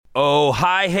Oh,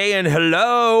 hi, hey, and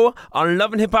hello. On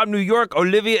Love and Hip Hop New York,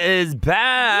 Olivia is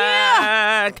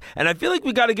back. Yeah. And I feel like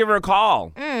we got to give her a call.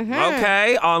 Mm-hmm.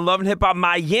 Okay. On Love and Hip Hop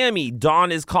Miami, Dawn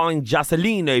is calling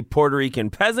Jocelyn a Puerto Rican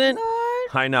peasant.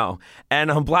 I know. And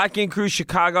on Black Ink Crew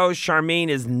Chicago, Charmaine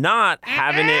is not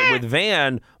having it with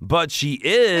Van, but she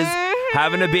is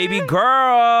having a baby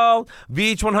girl.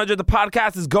 VH100, the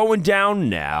podcast, is going down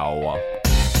now.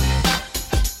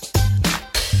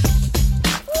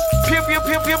 Pew, pew,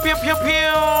 pew, pew, pew, pew, pew.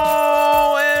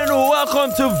 And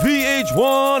welcome to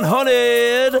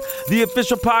VH100, the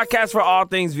official podcast for all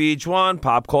things VH1,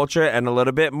 pop culture, and a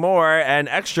little bit more, and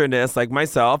extraness like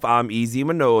myself. I'm Easy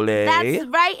Manole. That's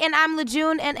right, and I'm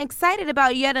LeJune, and excited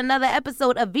about yet another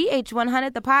episode of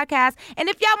VH100, the podcast. And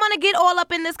if y'all want to get all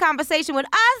up in this conversation with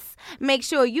us, make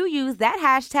sure you use that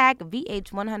hashtag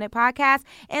VH100 podcast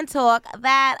and talk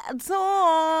that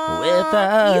talk with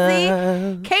us.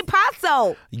 Easy. Que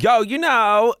paso? Yo, you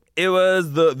know, it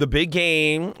was the big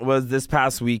game was this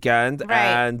past weekend, right.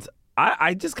 And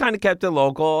I just kind of kept it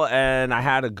local, and I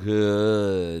had a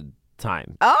good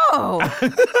time. Oh.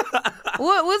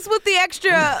 What's with the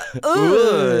extra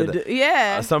ood?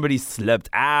 Yeah. Somebody slipped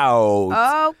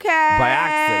out. Okay. By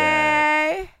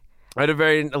accident. I had a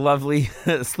very lovely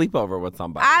sleepover with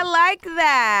somebody. I like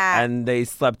that. And they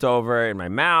slept over in my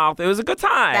mouth. It was a good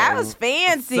time. That was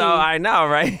fancy. So I know,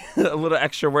 right? A little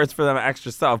extra words for them,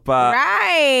 extra stuff. But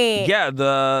right. Yeah,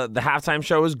 the halftime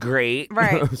show was great.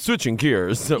 Right. Switching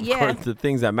gears, of course, to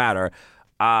things that matter.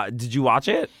 Did you watch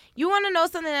it? You want to know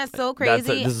something that's so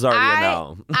crazy? This is already a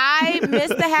no. I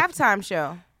missed the halftime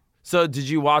show. So did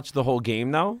you watch the whole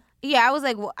game, though? Yeah,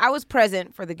 I was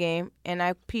present for the game, and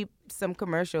I peeped some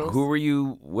commercials. Who were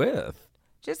you with?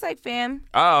 Just like fam.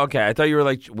 Oh, okay. I thought you were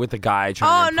like with a guy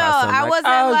trying to impress him. I wasn't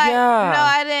like. Yeah. No,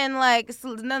 I didn't like.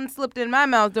 Nothing slipped in my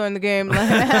mouth during the game. I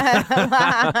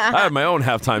had my own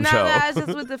halftime show. No, I was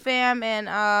just with the fam, and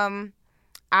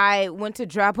I went to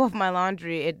drop off my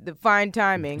laundry at the fine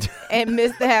timing and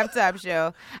missed the halftime show.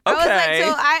 Okay. I was like,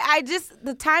 so I just,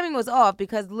 the timing was off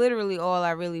because literally all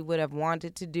I really would have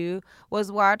wanted to do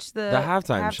was watch the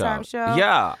halftime show.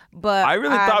 Yeah. But I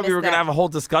really thought we were going to that. have a whole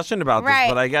discussion about this,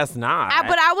 but I guess not.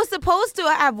 But I was supposed to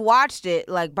have watched it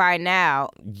like by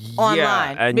now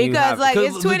online. And because like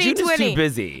it's 2020. Is too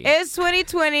busy. It's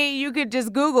 2020. You could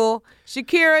just Google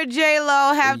Shakira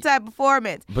J-Lo halftime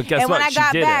performance. But guess and what? when I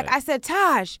got back, I said,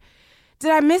 Taj,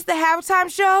 did I miss the halftime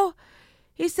show?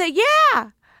 He said,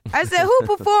 yeah. I said, who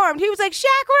performed? He was like,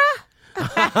 Shakira.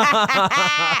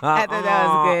 I thought that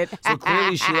was good. So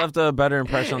clearly she left a better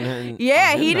impression on him.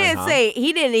 Yeah, he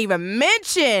didn't even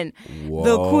mention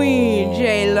the Queen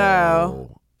J-Lo.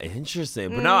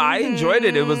 Interesting. But no, I enjoyed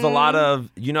it. It was a lot of,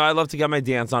 I love to get my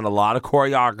dance on. A lot of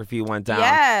choreography went down.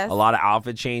 Yes. A lot of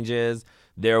outfit changes.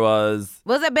 There was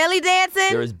it belly dancing?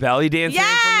 There was belly dancing from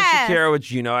Shakira,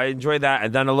 which, I enjoyed that.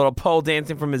 And then a little pole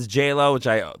dancing from Ms. J-Lo, which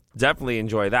I definitely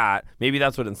enjoy that. Maybe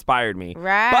that's what inspired me.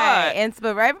 Right.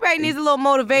 Everybody needs a little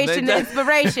motivation and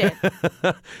inspiration.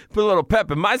 Put a little pep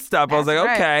in my step. That's I was like,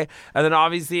 right. Okay. And then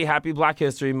obviously, happy Black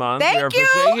History Month. Thank you.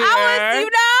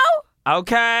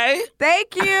 Okay.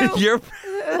 Thank you. You're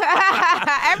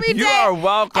every day. You are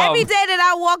welcome. Every day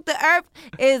that I walk the earth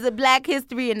is a Black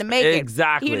History in the making.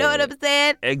 Exactly. You know what I'm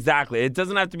saying? Exactly. It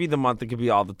doesn't have to be the month. It could be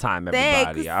all the time,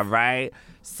 everybody. Thanks. All right?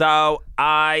 So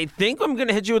I think I'm going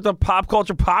to hit you with a pop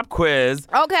culture pop quiz.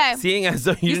 Okay. Seeing as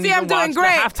though you didn't see, even I'm doing watch the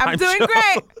great. halftime I'm doing show.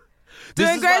 great.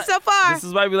 Doing great so far. This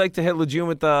is why we like to hit LeJune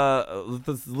with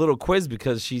this little quiz,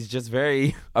 because she's just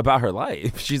very about her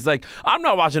life. She's like, I'm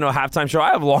not watching no halftime show.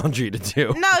 I have laundry to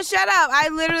do. No, shut up. I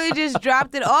literally just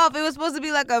dropped it off. It was supposed to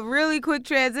be like a really quick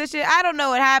transition. I don't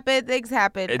know what happened. Things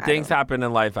happen. Things happen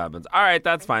and life happens. All right,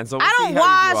 that's fine. So I don't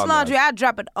wash laundry. I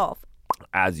drop it off.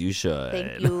 As you should.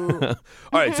 Thank you.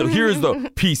 All right, so here's the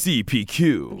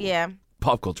PCPQ. Yeah.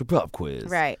 Pop culture pop quiz.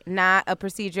 Right. Not a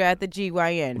procedure at the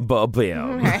GYN.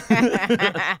 Ba-bam.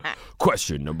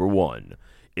 Question number 1.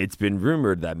 It's been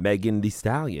rumored that Megan Thee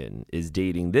Stallion is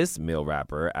dating this male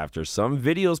rapper after some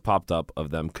videos popped up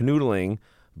of them canoodling.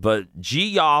 But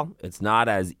y'all, it's not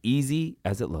as easy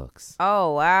as it looks.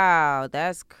 Oh, wow.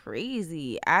 That's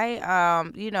crazy.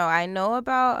 I know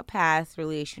about a past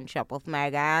relationship with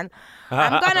Megan.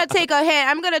 I'm going to take a hint.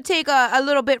 I'm going to take a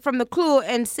little bit from the clue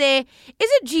and say, is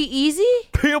it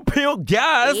G-Eazy? Peel,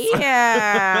 guess.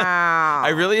 Yeah. I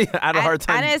really had a hard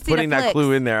time putting that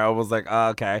clue in there. I was like,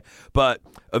 okay. But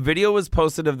a video was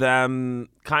posted of them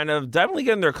kind of definitely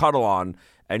getting their cuddle on.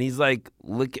 And he's like,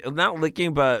 not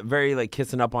licking, but very like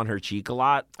kissing up on her cheek a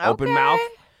lot. Okay. Open mouth.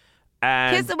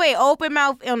 And open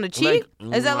mouth on the cheek?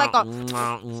 Like, is that like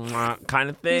a kind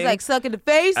of thing? He's like sucking the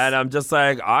face? And I'm just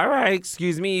like, all right,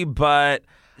 excuse me, but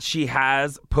she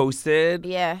has posted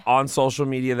on social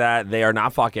media that they are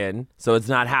not fucking, so it's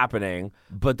not happening.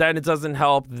 But then it doesn't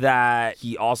help that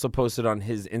he also posted on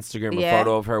his Instagram a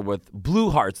photo of her with blue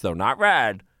hearts, though, not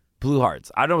red. Blue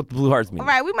hearts. I don't know what the blue hearts mean. All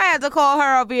right, we might have to call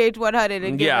her on VH100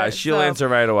 and get her. She'll answer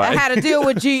right away. I had to deal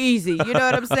with G-Eazy. You know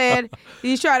what I'm saying?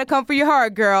 He's trying to come for your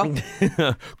heart, girl.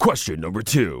 Question number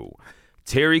 2.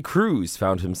 Terry Crews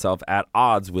found himself at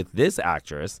odds with this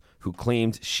actress who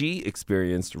claimed she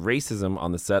experienced racism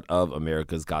on the set of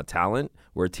America's Got Talent,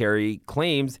 where Terry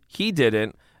claims he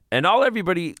didn't, and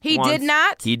everybody He did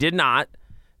not? He did not,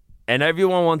 and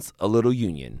everyone wants a little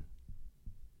union.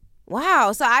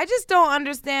 Wow. So I just don't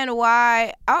understand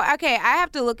why. Oh, okay. I have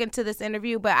to look into this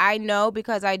interview, but I know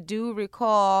because I do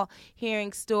recall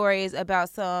hearing stories about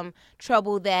some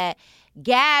trouble that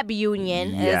Gab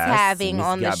Union is having Miss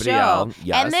on the Gabrielle,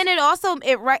 show. And then it also,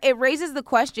 it raises the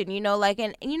question, like,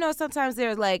 and sometimes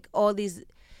there's like all these,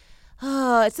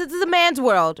 it's a man's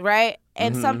world, right?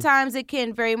 And sometimes it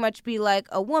can very much be like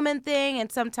a woman thing,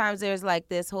 and sometimes there's like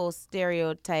this whole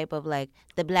stereotype of like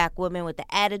the black woman with the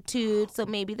attitude. So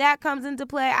maybe that comes into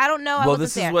play. I don't know. Well,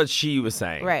 this is what she was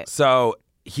saying. Right. So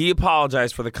he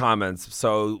apologized for the comments.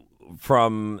 So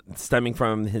stemming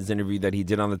from his interview that he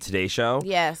did on the Today Show.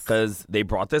 Yes. Because they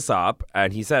brought this up,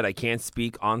 and he said, I can't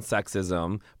speak on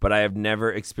sexism, but I have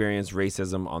never experienced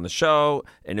racism on the show,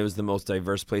 and it was the most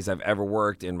diverse place I've ever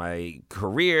worked in my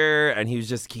career. And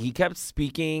he kept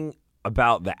speaking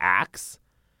about the acts,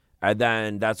 and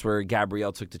then that's where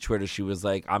Gabrielle took to Twitter. She was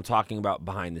like, I'm talking about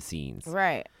behind the scenes.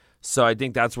 Right. So I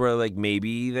think that's where like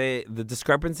maybe the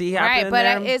discrepancy happened.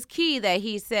 Right, but it's key that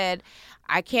he said,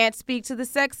 I can't speak to the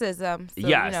sexism. So,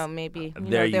 yes. Maybe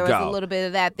there was go. a little bit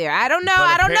of that there. I don't know.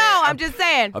 I'm just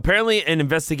saying. Apparently an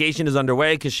investigation is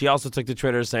underway because she also took to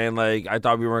Twitter saying, like, I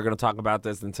thought we weren't going to talk about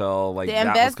this until like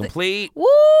that was complete. Woo!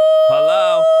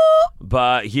 Hello.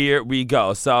 But here we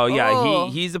go. So, yeah,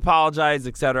 he's apologized,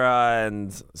 etc.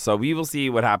 And so we will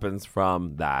see what happens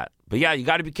from that. But, yeah, you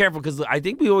got to be careful because I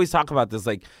think we always talk about this,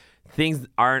 like, things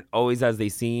aren't always as they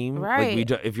seem. Right.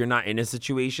 Like if you're not in a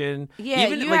situation. Yeah,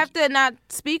 you have to not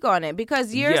speak on it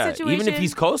because your situation. Even if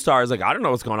he's co-stars, like, I don't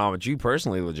know what's going on with you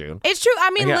personally, Lejeune. It's true.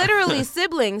 I mean, literally,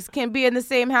 siblings can be in the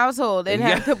same household and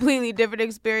have completely different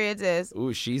experiences.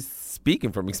 Ooh, she's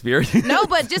speaking from experience. No,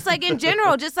 but just like in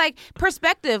general, just like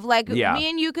perspective. Like me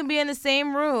and you can be in the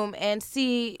same room and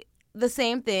see the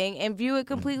same thing and view it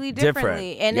completely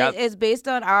differently. And it is based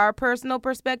on our personal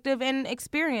perspective and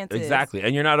experiences. Exactly.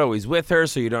 And you're not always with her,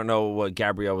 so you don't know what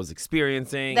Gabrielle was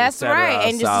experiencing. That's right.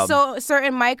 And just so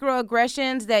certain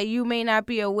microaggressions that you may not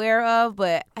be aware of,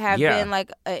 but have been like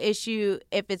an issue.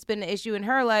 If it's been an issue in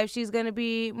her life, she's going to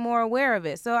be more aware of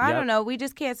it. So I don't know. We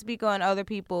just can't speak on other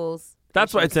people's.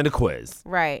 That's why it's in a quiz.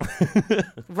 Right.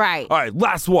 Right. All right,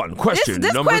 last one. Question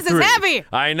this number 3. This quiz is heavy.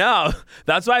 I know.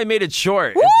 That's why I made it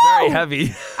short. Woo! It's very heavy.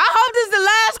 I hope this is the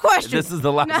last question. This is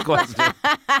the last question.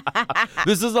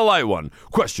 This is a light one.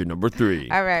 Question number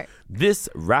 3. All right. This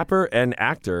rapper and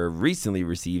actor recently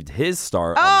received his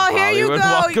start on the here you Hollywood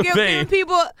go. Walk of You're Fame. giving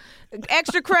people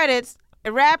extra credits.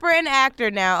 A rapper and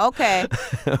actor now. Okay.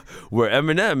 Where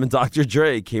Eminem and Dr.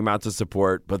 Dre came out to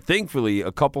support, but thankfully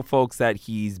a couple folks that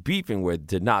he's beefing with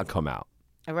did not come out.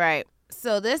 Right.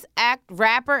 So this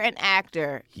rapper and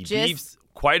actor he beefs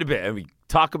quite a bit, and we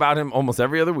talk about him almost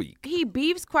every other week. He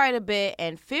beefs quite a bit,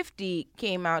 and 50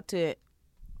 came out to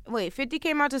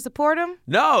support him?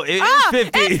 No, it is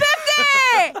 50. It's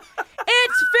 50!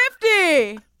 It's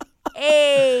 50!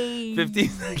 Hey. 50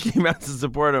 came out to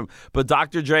support him, but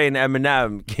Dr. Dre and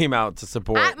Eminem came out to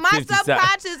support. My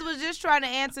subconscious was just trying to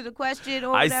answer the question. Or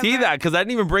whatever. I see that because I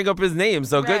didn't even bring up his name.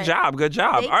 So good job, good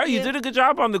job. Thank All right, you. you did a good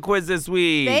job on the quiz this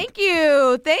week. Thank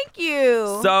you.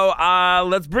 So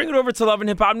let's bring it over to Love and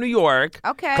Hip Hop New York.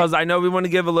 Okay. Because I know we want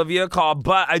to give Olivia a call,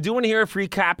 but I do want to hear a free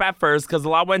cap at first because a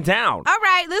lot went down. All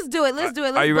right, let's do it. Let's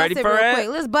Are you ready for it? Quick.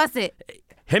 Let's bust it.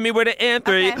 Hit me with it in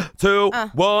 3, 2,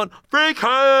 1, free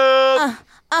cap.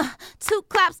 2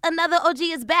 claps, another OG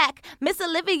is back. Miss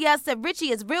Olivia said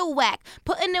Richie is real whack.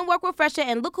 Putting in work refresher,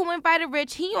 and look who invited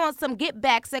Rich. He on some get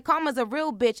back, said Karma's a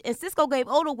real bitch. And Cisco gave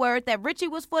Oda word that Richie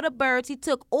was for the birds. He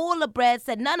took all the bread,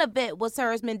 said none of it was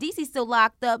hers. Mendici still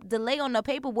locked up, delay on the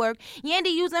paperwork.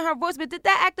 Yandy using her voice, but did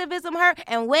that activism hurt?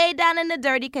 And way down in the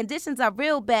dirty, conditions are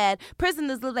real bad.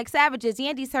 Prisoners live like savages.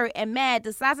 Yandy's hurt and mad.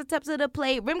 Decisive steps to the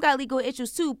plate. Rim got legal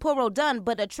issues too. Poro done,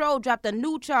 but a troll dropped a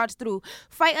new charge through.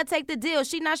 Fight or take the deal.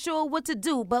 She she's not sure what to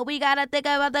do. But we gotta think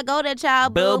about the golden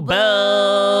child. Boo Boo boo.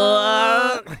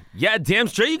 boo. Yeah, damn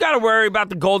straight you gotta worry about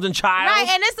the golden child. Right,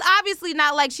 and it's obviously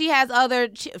not like she has other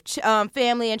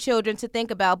family and children to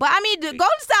think about. But I mean, the golden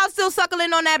child's still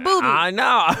suckling on that booby. I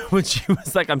know. When she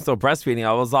was like, I'm still breastfeeding,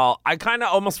 I kind of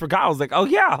almost forgot. I was like, oh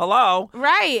yeah, hello.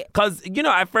 Right. Because,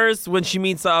 at first when she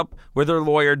meets up with her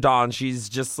lawyer, Dawn, she's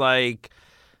just like,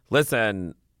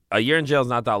 listen, a year in jail is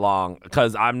not that long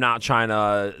because I'm not trying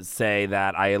to say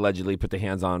that I allegedly put the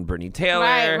hands on Brittany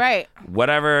Taylor. Right.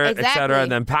 Whatever, Exactly. etc.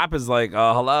 And then Pap is like,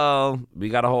 oh, hello, we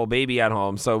got a whole baby at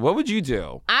home. So what would you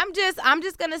do? I'm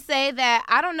just going to say that,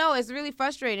 I don't know, it's really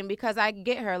frustrating because I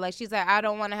get her. Like, she's like, I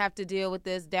don't want to have to deal with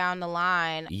this down the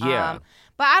line. Yeah.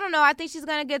 But I don't know. I think she's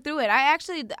going to get through it. I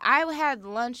had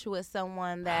lunch with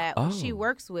someone that she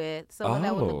works with, someone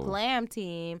that was a glam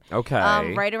team.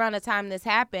 Okay. Right around the time this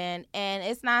happened. And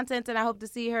it's nonsense, and I hope to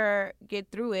see her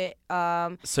get through it.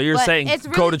 So you're saying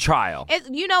go to trial.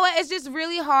 You know what? It's just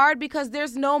really hard because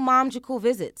there's no momgical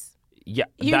visits. Yeah,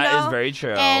 that is very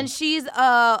true. And she's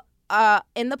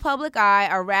in the public eye,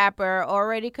 a rapper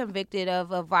already convicted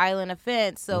of a violent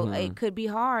offense, so it could be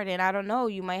hard. And I don't know,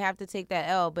 you might have to take that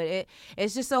L, but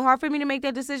it's just so hard for me to make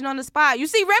that decision on the spot. You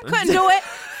see, Rip couldn't do it.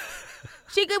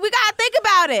 We gotta think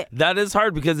about it. That is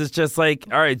hard because it's just like,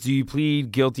 all right, do you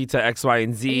plead guilty to X, Y,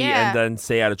 and Z and then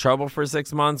stay out of trouble for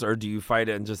 6 months, or do you fight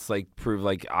it and just like prove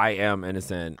like I am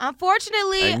innocent?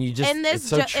 Unfortunately, in this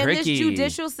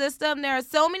judicial system, there are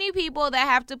so many people that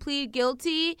have to plead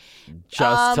guilty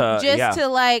just to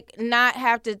like not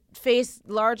have to face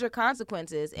larger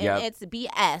consequences, and it's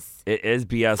BS. It is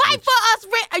BS. Fight for us,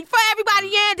 for everybody,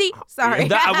 Yandy. Sorry.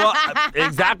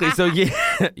 Exactly. So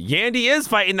Yandy is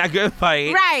fighting that good fight.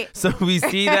 Right. So we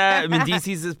see that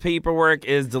Mendices' paperwork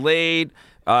is delayed.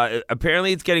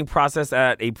 Apparently, it's getting processed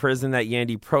at a prison that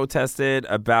Yandy protested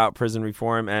about prison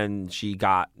reform, and she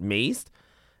got maced.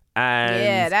 And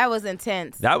yeah, that was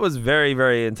intense. That was very,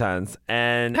 very intense.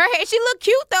 And her hair, she looked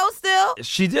cute though. Still,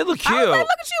 she did look cute. I was like, look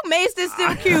at you, Mace is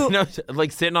still cute. No,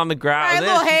 like sitting on the ground. Her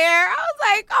little hair. I was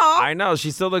like, oh. I know.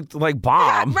 She still looked like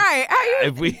bomb. Right.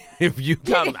 If you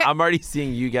come, I'm already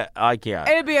seeing you get. I can't.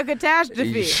 It'd be a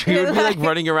catastrophe. She would be like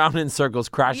running around in circles,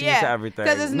 crashing into everything.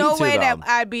 Because there's no way that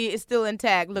I'd be still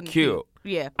intact, looking cute.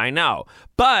 Yeah. I know,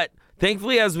 but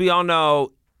thankfully, as we all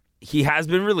know, he has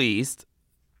been released.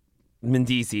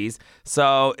 Mendices.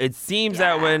 So it seems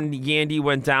that when Yandy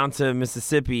went down to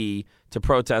Mississippi to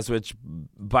protest, which,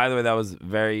 by the way, that was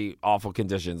very awful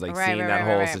conditions, like seeing that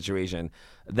whole situation,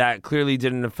 that clearly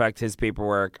didn't affect his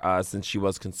paperwork since she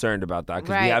was concerned about that.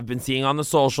 Because we have been seeing on the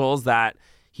socials that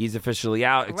he's officially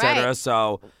out, etc.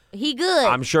 So he good.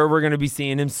 I'm sure we're going to be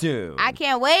seeing him soon. I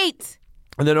can't wait.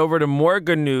 And then over to more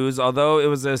good news. Although it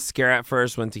was a scare at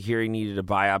first when Tahiri needed a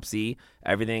biopsy,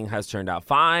 everything has turned out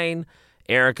fine.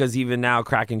 Erica's even now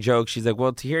cracking jokes. She's like,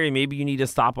 well, Tahiri, maybe you need to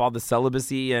stop all the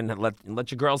celibacy and let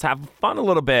your girls have fun a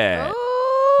little bit.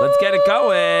 Ooh, let's get it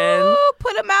going.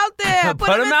 Put them out there. Put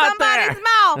them in somebody's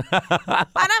mouth. Put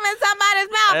them in somebody's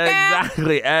mouth, girl.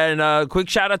 Exactly. And quick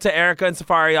shout out to Erica and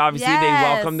Safari. Obviously, they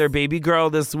welcomed their baby girl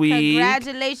this week.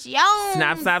 Congratulations.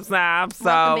 Snap, snap, snap. So,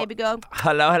 welcome, baby girl.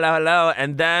 Hello, hello, hello.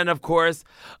 And then, of course,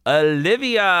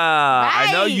 Olivia. Right.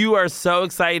 I know you are so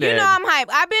excited. You know I'm hype.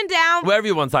 I've been down. Well,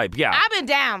 everyone's hype, yeah. I've been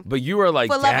down. But you were like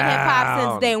for Love and Hip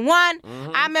Hop since day one.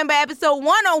 Mm-hmm. I remember episode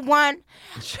 101.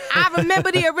 I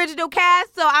remember the original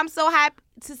cast, so I'm so happy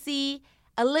to see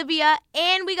Olivia,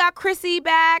 and we got Chrissy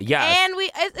back. Yes. And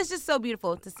it's just so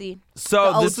beautiful to see.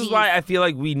 So this is why I feel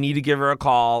like we need to give her a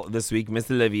call this week,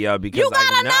 Miss Olivia, because you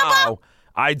got a number?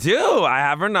 I do. I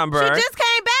have her number. She just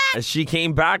came back. She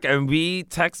came back, and we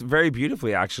text very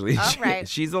beautifully, actually. All right.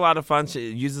 She's a lot of fun.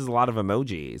 She uses a lot of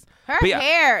emojis. Her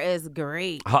hair is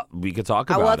great. We could talk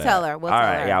about it. I will tell her. We'll All tell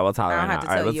right. her. Yeah, we'll tell her now. All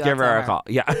right, let's give her a call.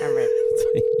 Yeah. All right.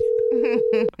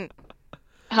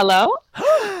 Hello?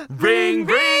 Ring,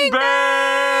 ring,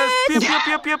 bells! Pew, pew,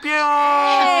 pew, pew, pew!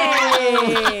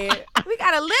 Hey. We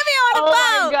got Olivia on the phone.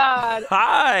 Oh, my God.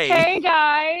 Hi. Hey,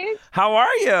 guys. How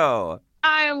are you?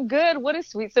 I am good. What a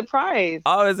sweet surprise.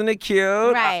 Oh, isn't it cute?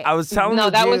 Right. I was telling No,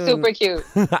 that was super cute.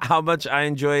 how much I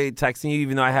enjoy texting you,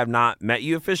 even though I have not met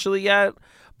you officially yet.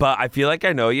 But I feel like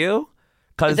I know you.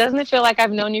 Doesn't it feel like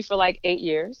I've known you for like 8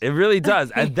 years? It really does.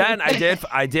 And then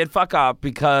I did fuck up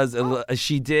because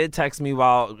she did text me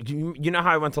while, you know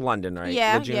how I went to London, right?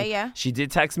 Yeah. She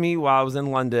did text me while I was in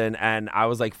London, and I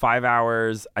was like 5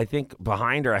 hours, I think,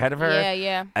 behind or ahead of her.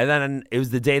 Yeah. And then it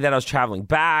was the day that I was traveling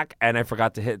back, and I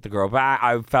forgot to hit the girl back.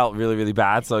 I felt really, really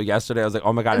bad. So yesterday I was like,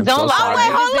 oh my God, I'm so sorry.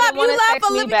 Wait, hold up. You left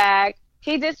Olivia back.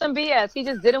 He did some BS. He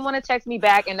just didn't want to text me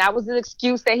back, and that was the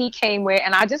excuse that he came with.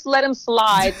 And I just let him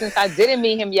slide since I didn't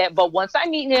meet him yet. But once I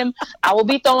meet him, I will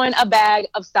be throwing a bag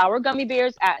of sour gummy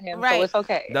bears at him. Right. So it's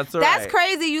okay. That's all right. That's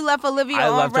crazy. You left Olivia I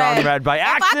on left red. her on red by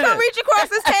accident. If I could reach across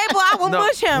this table, I will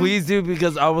push him. Please do,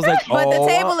 because I was like, but the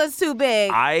table is too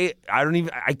big. I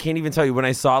can't even tell you. When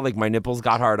I saw like my nipples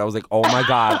got hard, I was like, oh my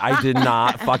God, I did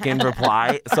not fucking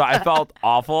reply. So I felt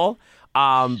awful.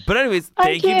 But anyways,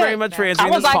 thank you very much for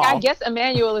answering this call. I guess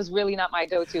Emmanuel is really not my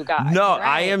go-to guy. No, right?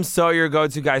 I am so your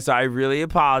go-to guy, so I really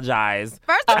apologize.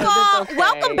 First of all,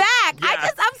 welcome back.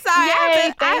 Yes. I'm sorry.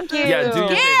 Yay, thank you. Yeah, do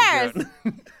your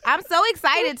thing. I'm so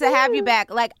excited to have you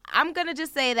back. Like, I'm going to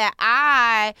just say that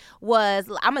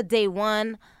I'm a day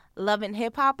one Love and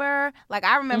Hip Hopper. Like,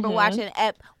 I remember watching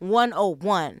Ep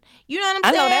 101. You know what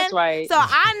I'm saying? I know that's right. So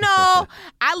I know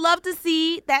I love to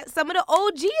see that some of the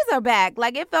OGs are back.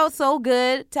 Like, it felt so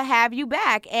good to have you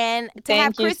back and to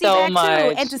have Chrissy back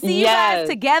too. And to see you guys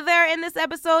together in this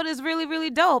episode is really, really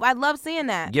dope. I love seeing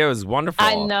that. Yeah, it was wonderful.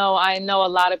 I know a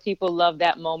lot of people love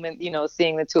that moment,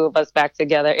 seeing the two of us back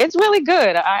together. It's really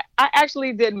good. I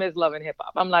actually did miss Love and Hip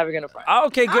Hop. I'm not even going to front. Oh,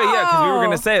 okay, good. Yeah, because we were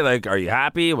going to say, like, are you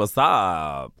happy? What's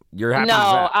up? You're happy?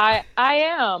 No, I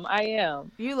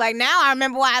am. You like, now I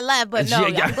remember why I left, but no,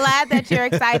 I'm glad that you're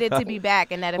excited to be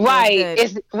back and that it feels good.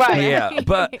 It's right. Yeah,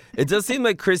 but it does seem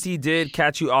like Chrissy did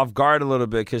catch you off guard a little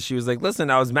bit, because she was like, listen,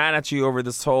 I was mad at you over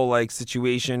this whole like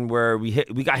situation where we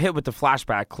got hit with the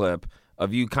flashback clip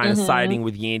of you kind of siding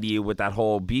with Yandy with that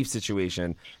whole beef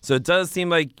situation. So it does seem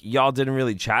like y'all didn't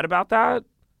really chat about that.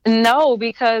 No,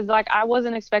 because like I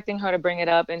wasn't expecting her to bring it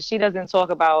up, and she doesn't talk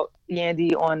about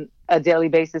Yandy on a daily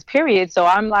basis, period. So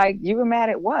I'm like, you were mad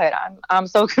at what? I'm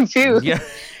so confused. Yeah.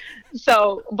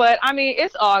 So, but I mean,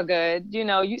 it's all good.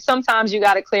 Sometimes you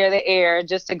got to clear the air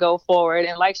just to go forward.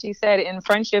 And like she said, in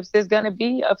friendships, there's going to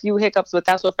be a few hiccups, but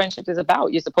that's what friendship is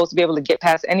about. You're supposed to be able to get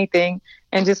past anything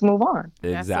and just move on.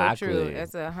 Exactly. That's so true.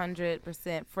 That's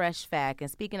 100% fresh fact. And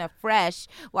speaking of fresh,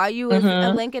 while you was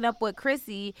linking up with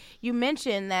Chrissy, you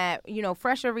mentioned that,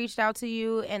 Fresher reached out to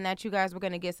you and that you guys were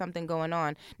going to get something going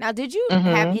on. Now, did you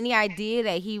have any idea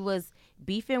that he was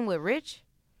beefing with Rich?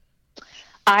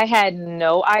 I had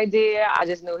no idea. I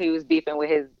just knew he was beefing with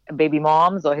his baby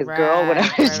moms or his girl, whatever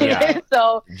she is.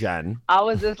 So Jen. I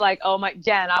was just like, I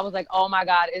was like, oh my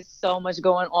God, it's so much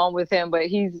going on with him, but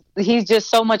he's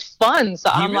just so much fun. So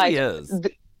I'm really like, is.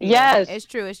 Yes. It's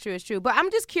true. But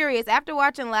I'm just curious, after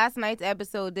watching last night's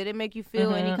episode, did it make you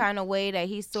feel any kind of way that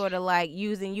he's sort of like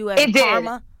using you as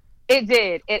karma? It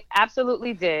did. It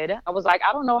absolutely did. I was like,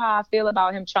 I don't know how I feel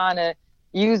about him trying to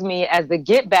use me as the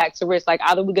get back to Rich. Like,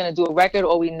 either we're going to do a record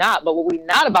or we not. But what we're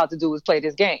not about to do is play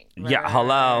this game. Yeah,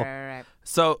 hello. Right.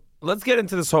 So let's get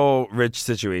into this whole Rich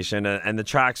situation and the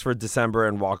tracks for December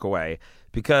and Walk Away.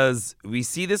 Because we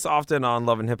see this often on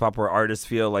Love and Hip Hop where artists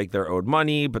feel like they're owed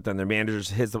money, but then their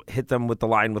managers hit them with the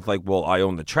line with like, well, I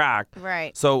own the track.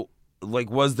 Right. So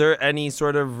like, was there any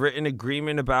sort of written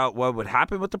agreement about what would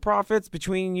happen with the profits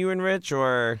between you and Rich,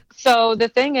 or? So the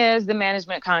thing is, the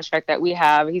management contract that we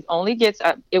have, he only gets,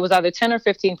 it was either 10 or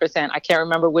 15%. I can't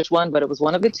remember which one, but it was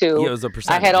one of the two. Yeah, it was a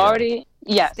percentage. I had already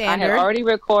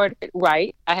recorded,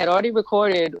 I had already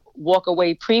recorded Walk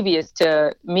Away previous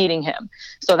to meeting him.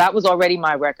 So that was already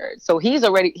my record. So he's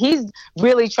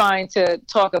really trying to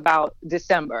talk about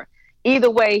December.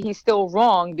 Either way, he's still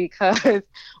wrong, because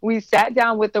we sat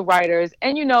down with the writers.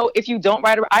 And, if you don't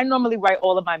I normally write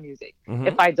all of my music.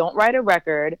 If I don't write a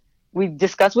record, we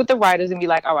discuss with the writers and be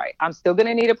like, all right, I'm still going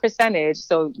to need a percentage.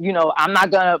 So, I'm not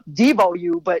going to Devo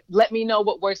you, but let me know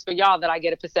what works for y'all, that I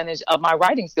get a percentage of my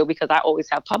writing still, because I always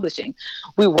have publishing.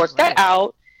 We worked that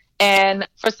out. And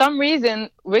for some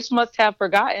reason, Rich must have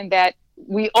forgotten that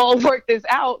we all worked this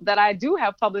out, that I do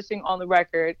have publishing on the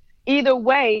record. Either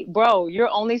way, bro, you're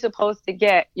only supposed to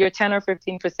get your 10 or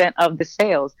 15% of the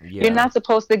sales. Yeah. You're not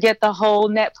supposed to get the whole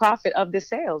net profit of the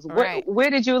sales. Right. Where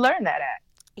did you learn that at?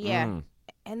 Yeah.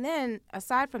 And then,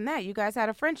 aside from that, you guys had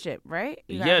a friendship, right?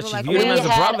 You guys she viewed him as a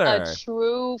brother. We had a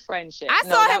true friendship. I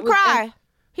saw him cry.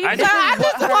 I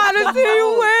just want to see you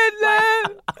win,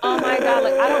 man. Oh, my God.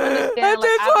 Like, I don't understand. I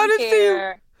just want to see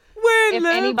you. If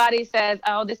anybody says,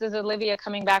 oh, this is Olivia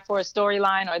coming back for a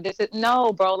storyline, or this is,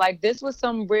 no, bro, like, this was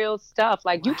some real stuff.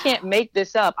 Like, you can't make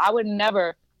this up. I would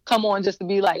never come on just to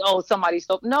be like, oh, somebody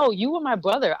stole. No, you were my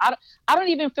brother. I don't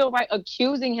even feel right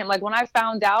accusing him. Like, when I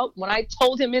found out, when I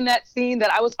told him in that scene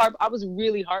that I was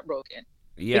really heartbroken.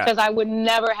 Yeah. Because I would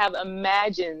never have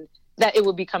imagined that it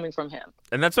would be coming from him.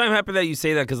 And that's why I'm happy that you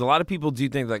say that, because a lot of people do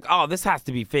think like, oh, this has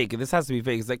to be fake and this has to be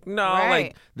fake. It's like, no,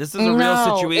 like, this is a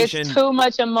real situation. It's too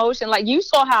much emotion. Like, you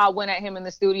saw how I went at him in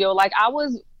the studio. Like, I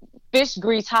was fish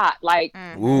grease hot. Like,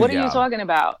 what are you talking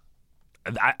about?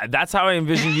 That's how I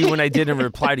envisioned you when I didn't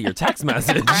reply to your text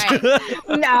message. Right.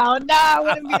 No, I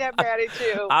wouldn't be that bad at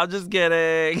you. I'm just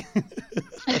kidding.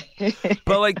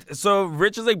 But like, so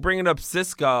Rich is like bringing up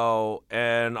Cisco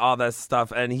and all that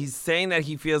stuff, and he's saying that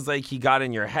he feels like he got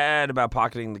in your head about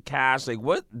pocketing the cash. Like,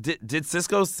 what did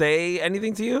Cisco say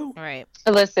anything to you? Right.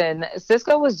 Listen,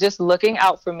 Cisco was just looking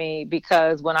out for me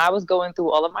because when I was going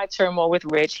through all of my turmoil with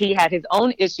Rich, he had his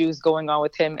own issues going on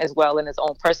with him as well, and his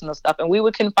own personal stuff, and we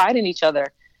would confide in each other.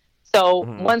 So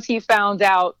once he found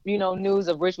out, news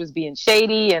of Rich was being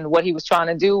shady and what he was trying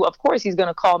to do, of course he's going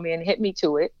to call me and hit me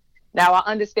to it. Now, I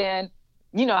understand,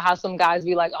 how some guys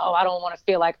be like, oh, I don't want to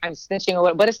feel like I'm snitching or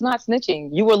what, but it's not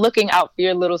snitching. You were looking out for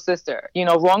your little sister.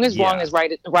 Wrong is wrong, is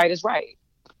right is right.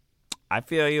 I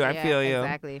feel you. I feel you.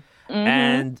 Exactly. Mm-hmm.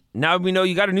 And now we know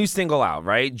you got a new single out,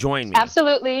 right? Join Me.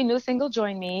 Absolutely. New single,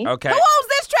 Join Me. Okay. Who owns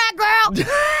this track, girl?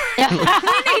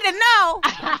 We need to know.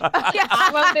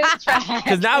 I wrote this track.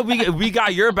 Because now we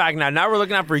got your back now. Now we're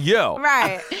looking out for you.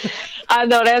 Right. I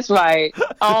know, that's right.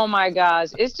 Oh my gosh.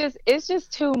 It's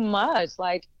just too much.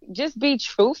 Like, just be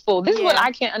truthful. This is what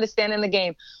I can't understand in the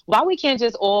game. Why we can't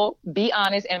just all be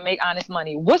honest and make honest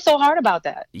money? What's so hard about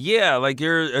that? Yeah, like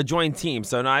you're a joint team.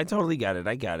 So no, I totally get it.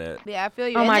 I get it. Yeah, I feel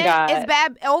you. Oh my God. It's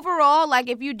bad overall. Like,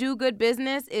 if you do good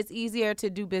business, it's easier to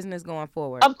do business going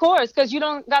forward. Of course, because you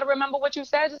don't got to remember what you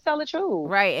said. Just tell the truth.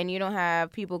 Right, and you don't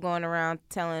have people going around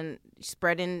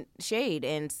spreading shade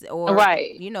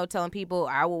or telling people,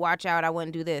 I will watch out, I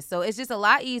wouldn't do this. So it's just a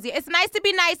lot easier. It's nice to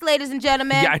be nice, ladies and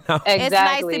gentlemen. Yeah, I know. Exactly. It's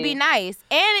nice to be nice.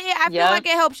 And I feel like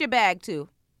it helps your bag too.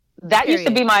 That used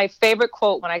to be my favorite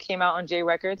quote when I came out on J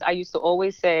Records. I used to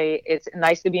always say, it's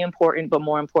nice to be important, but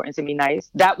more important to be nice.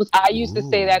 I used to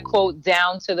say that quote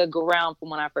down to the ground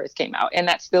from when I first came out. And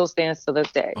that still stands to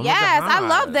this day. Yes, I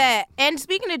love that. And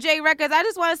speaking of J Records, I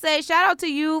just want to say shout out to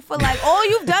you for like all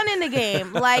you've done in the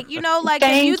game. Like,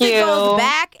 the music goes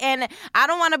back, and I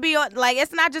don't want to be like,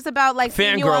 it's not just about like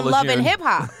seeing you on Love and Hip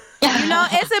Hop.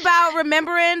 It's about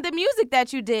remembering the music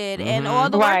that you did and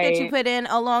all the work that you put in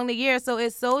along the years. So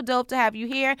it's so dope to have you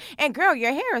here. And girl,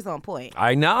 your hair is on point.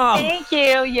 I know. Thank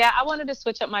you. Yeah, I wanted to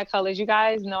switch up my colors. You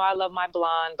guys know I love my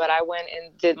blonde, but I went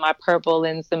and did my purple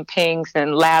and some pinks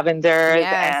and lavenders.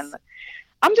 Yes. And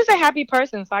I'm just a happy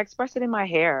person, so I express it in my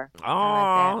hair.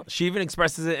 Oh, like she even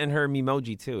expresses it in her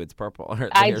Memoji too. It's purple.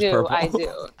 I do.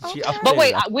 But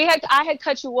wait, that. I had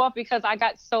cut you off because I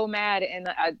got so mad and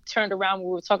I turned around when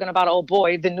we were talking about Oh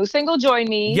Boy, the new single Join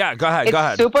Me. Yeah, go ahead.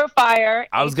 It's super fire.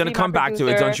 I was gonna come back to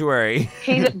it. Don't you worry.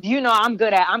 I'm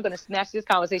good at. I'm gonna snatch this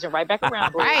conversation right back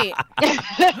around. Right.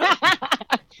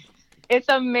 It's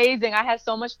amazing. I had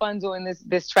so much fun doing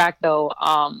this track though.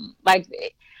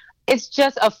 It's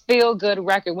just a feel-good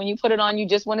record. When you put it on, you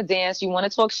just want to dance. You want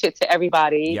to talk shit to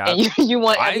everybody. Yeah. And you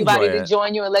want everybody to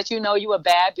join you and let you know you a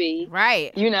bad bee.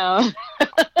 Right.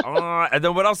 And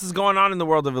then what else is going on in the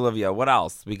world of Olivia? What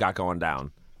else we got going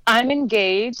down? I'm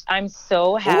engaged. I'm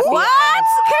so happy. What?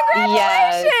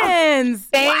 Congratulations. Yes.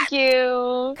 Thank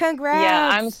you. Congrats. Yeah,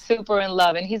 I'm super in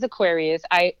love. And he's Aquarius.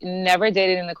 I never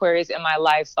dated an Aquarius in my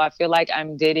life, so I feel like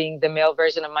I'm dating the male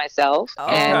version of myself.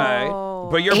 Okay. And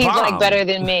but he's like better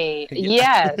than me.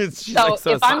 Yes. So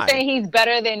if I'm saying he's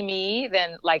better than me,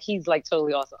 then like he's like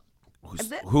totally awesome.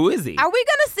 Who is he? Are we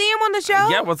going to see him on the show?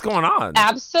 Yeah, what's going on?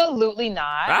 Absolutely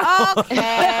not.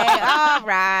 Okay, all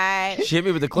right. She hit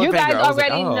me with the cliffhanger. You guys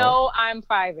already know I'm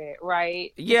private,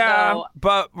 right? Yeah,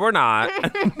 but we're not.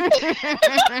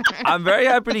 I'm very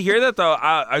happy to hear that, though.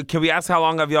 Can we ask how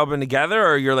long have y'all been together,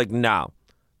 or you're like, no,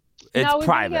 it's we've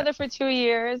private? Been together for 2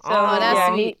 years. So that's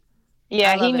sweet.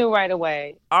 He knew right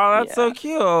away. Oh, that's so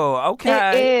cute.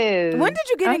 Okay. It is. When did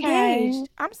you get engaged?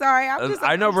 I'm sorry.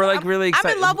 I know we're like really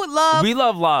excited. I'm in love with love. We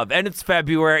love love, and it's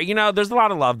February. There's a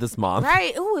lot of love this month.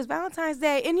 Right. Ooh, it's Valentine's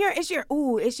Day. And it's your.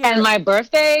 And my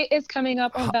birthday is coming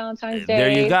up on Valentine's Day. There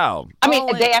you go. I mean,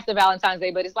 a day after Valentine's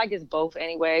Day, but it's like it's both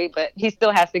anyway. But he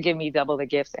still has to give me double the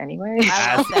gifts anyway.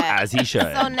 As he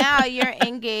should. So now you're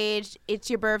engaged. It's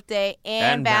your birthday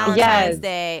and Valentine's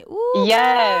Day. Ooh,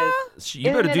 yes.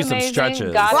 You better do some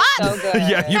stretches. God is so good.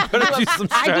 Yeah, you better do some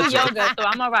stretches. I do yoga, so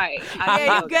I'm all right.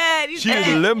 Yeah, you good. She's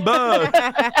limber.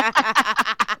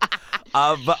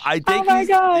 But I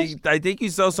thank you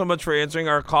so much for answering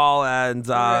our call, and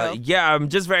I'm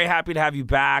just very happy to have you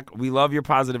back. We love your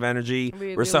positive energy.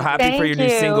 We're so happy for your new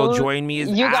single. Join Me is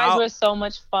out. You guys were so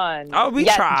much fun. Oh, we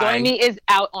tried. Join Me is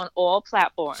out on all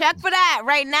platforms. Check for that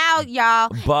right now, y'all.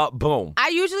 But boom. I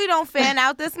usually don't fan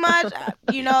out this much.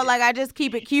 Like I just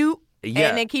keep it cute.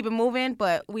 and then keep it moving.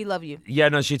 But we love you. Yeah,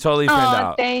 no, she totally fanned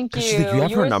out. Thank you. She's like, you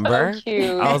have her number? So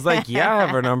cute. I was like, yeah, I have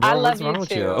her number. I love What's wrong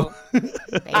with you?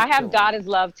 I have God is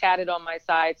love tatted on my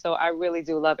side, so I really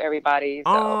do love everybody.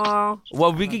 So.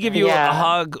 Well, we could give you a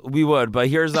hug. We would, but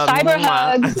here's a cyber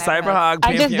hug. Cyber hug.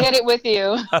 I just did it with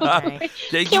you.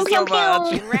 Thank you so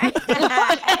much.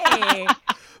 Hey.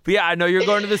 But yeah, I know you're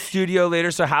going to the studio later,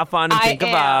 so have fun and think of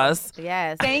us.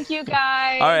 Yes. Thank you,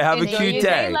 guys. All right, have Enjoy a cute your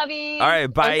day. Lovey. All right,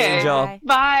 bye, Angel.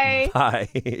 Bye. Bye.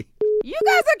 You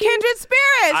guys are kindred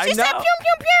spirits. She said pew,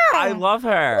 pew, pew. I love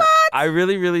her. What? I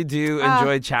really, really do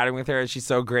enjoy chatting with her. She's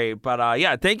so great. But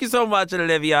yeah, thank you so much,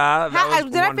 Olivia.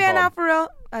 Did I fan out for real?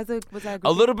 Was I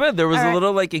a little bit. There was a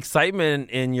little like excitement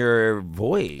in your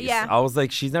voice. Yeah. I was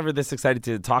like, she's never this excited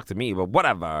to talk to me, but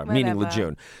whatever. Meaning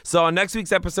Lejeune. So on next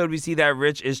week's episode, we see that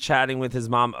Rich is chatting with his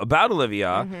mom about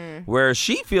Olivia, where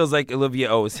she feels like Olivia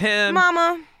owes him.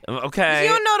 Mama. Okay. You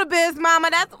don't know the biz, Mama.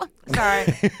 Sorry.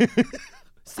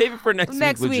 Save it for next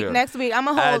week. Next week. I'm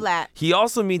going to hold that. He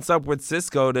also meets up with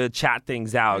Cisco to chat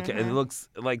things out. It looks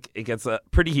like it gets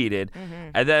pretty heated.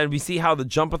 And then we see how the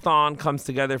Jumpathon comes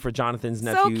together for Jonathan's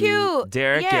nephew, cute.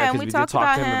 Derek. Yeah, because we did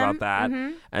talk to him about that.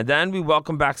 And then we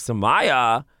welcome back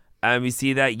Samaya, and we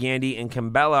see that Yandy and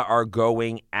Kimbella are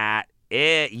going at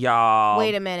it, y'all.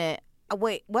 Wait a minute.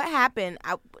 Wait, what happened?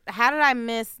 How did I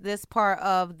miss this part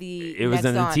of the It was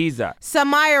in the teaser.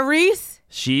 Samaya Reese?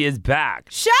 She is back.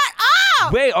 Shut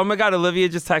up! Wait, oh my God, Olivia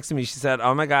just texted me. She said,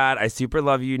 oh my God, I super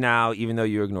love you now, even though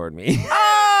you ignored me.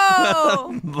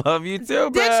 Oh! Love you too,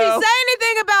 bro. Did she say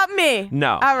anything about me?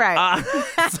 No. All right.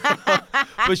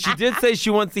 But she did say she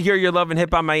wants to hear your Love and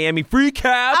Hip Hop Miami free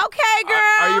cap. Okay, girl.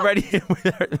 Are you ready?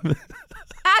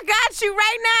 I got you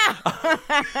right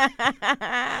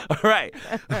now. All right.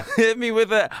 Hit me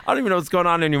with I don't even know what's going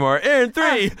on anymore. In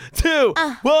 3, 2,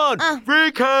 1,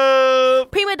 free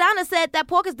cup. Prima Donna said that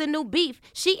pork is the new beef.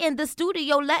 She in the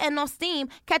studio letting off steam.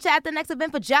 Catch her at the next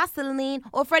event for Jocelyn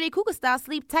or Freddy Cougar style.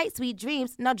 Sleep tight, sweet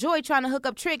dreams. Now Joy trying to hook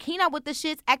up Trick. He not with the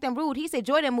shits, acting rude. He said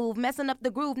Joy didn't move, messing up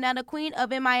the groove. Now the queen of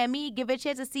Miami give her a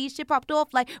chance to see shit popped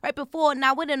off like right before.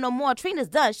 Not with it no more. Trina's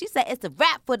done. She said it's a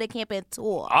wrap for the camping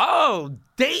tour. Oh,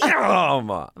 damn.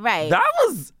 Right. That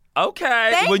was okay.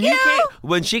 Thank you.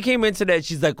 When she came into that,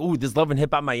 she's like, ooh, this Love and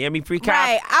Hip Hop Miami free cap.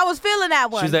 Right. I was feeling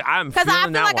that one. She's like, I'm feeling that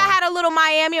one. Because I feel like I had a little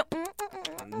Miami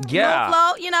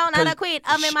flow, you know, not a queen.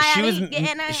 I'm in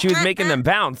Miami. She was making them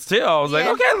bounce, too. I was like,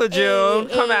 okay, Lejeune,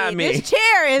 come at me. This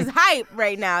chair is hype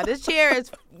right now. This chair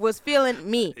was feeling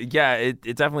me. Yeah, it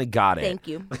definitely got it. Thank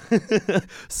you.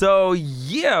 So,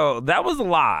 yeah, that was a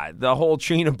lot. The whole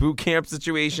Trina boot camp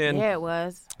situation. Yeah, it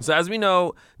was. So, as we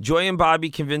know, Joy and Bobby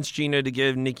convinced Trina to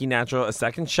give Nikki Natural a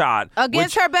second shot.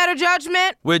 Against her better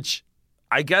judgment. Which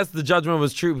I guess the judgment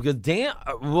was true because, damn,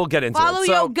 we'll get into it. Follow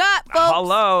your gut, folks.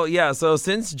 Hello. Yeah, so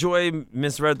since Joy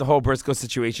misread the whole Briscoe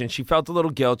situation, she felt a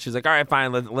little guilt. She's like, all right,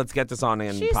 fine, let's get this on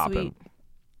and popping.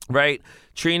 Right?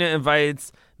 Trina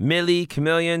invites Millie,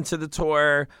 Chameleon to the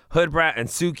tour. Hoodbrat and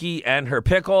Suki and her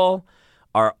pickle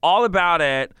are all about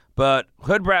it. But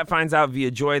Hoodbrat finds out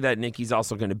via Joy that Nikki's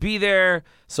also going to be there.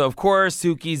 So, of course,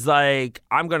 Suki's like,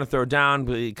 I'm going to throw down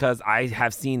because I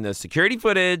have seen the security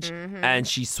footage and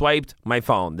she swiped my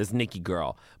phone, this Nikki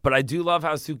girl. But I do love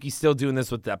how Suki's still doing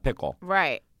this with that pickle.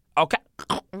 Right. Okay.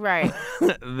 Right.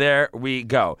 There we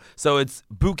go. So it's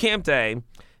boot camp day.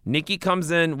 Nikki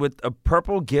comes in with a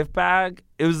purple gift bag.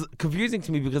 It was confusing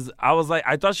to me because I was like,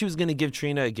 I thought she was going to give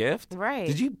Trina a gift. Right.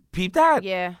 Did you peep that?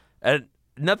 Yeah. And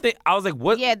nothing. I was like,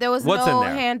 what? Yeah, there was what's no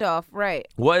in there? handoff. Right.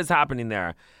 What is happening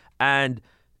there? And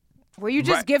were you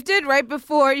just gifted right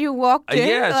before you walked in?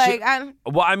 Yeah.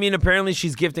 Well, I mean, apparently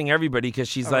she's gifting everybody because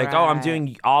she's like, oh, I'm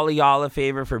doing all of y'all a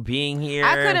favor for being here.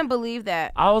 I couldn't believe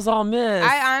that. I was all missed.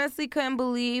 I honestly couldn't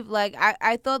believe,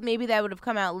 I thought maybe that would have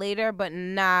come out later, but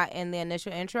not in the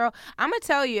initial intro. I'm going to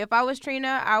tell you, if I was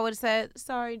Trina, I would have said,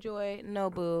 sorry, Joy, no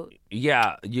boo.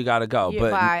 Yeah, you got to go.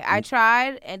 But bye. I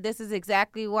tried, and this is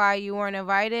exactly why you weren't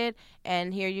invited,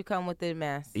 and here you come with the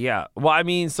mess. Yeah. Well, I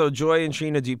mean, so Joy and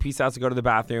Trina do peace out to go to the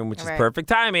bathroom, which is perfect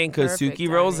timing because Suki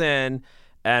rolls in,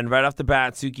 and right off the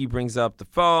bat, Suki brings up the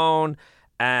phone,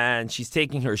 and she's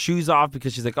taking her shoes off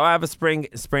because she's like, oh, I have a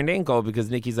sprained ankle because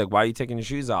Nikki's like, why are you taking your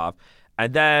shoes off?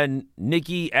 And then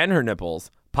Nikki and her nipples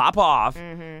pop off,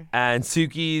 and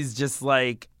Suki's just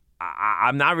like,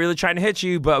 I'm not really trying to hit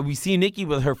you, but we see Nikki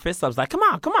with her fist ups like,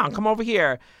 come over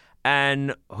here.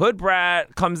 And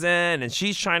Hoodbrat comes in, and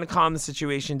she's trying to calm the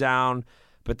situation down.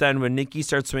 But then when Nikki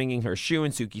starts swinging her shoe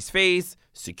in Suki's face,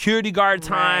 security guard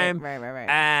time. Right.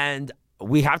 And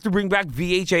we have to bring back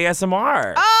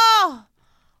VHASMR. Oh!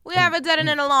 We haven't done it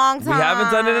in a long time. We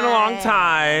haven't done it in a long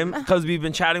time because we've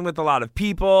been chatting with a lot of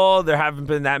people. There haven't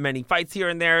been that many fights here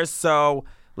and there, so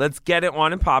let's get it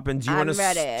on and popping. Do you want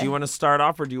to start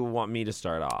off, or do you want me to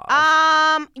start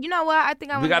off? You know what? I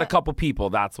think we got a couple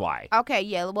people. That's why. Okay,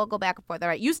 yeah, we'll go back and forth. All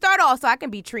right, you start off so I can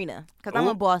be Trina because I'm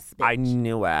a boss bitch. I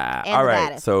knew it. All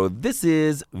right, so this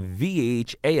is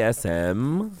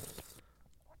VHASM.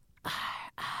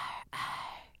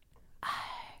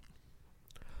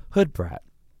 Hood brat.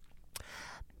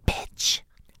 Bitch,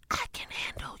 I can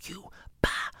handle you by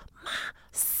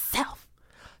myself.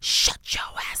 Shut your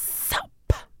ass up.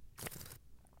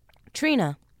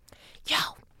 Trina. Yo,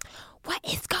 what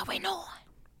is going on?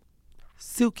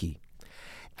 Suki.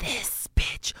 This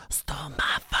bitch stole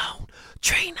my phone.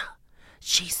 Trina,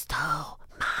 she stole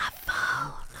my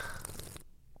phone.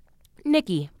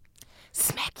 Nikki.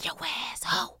 Smack your ass,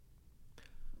 ho.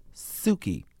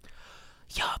 Suki.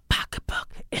 Your pocketbook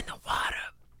in the water,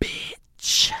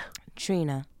 bitch.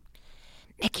 Trina.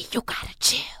 Nikki, you gotta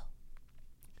chill.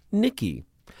 Nikki.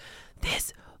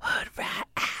 This hood rat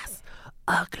ass,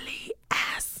 ugly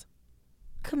ass.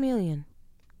 Chameleon.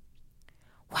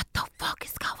 What the fuck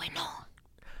is going on?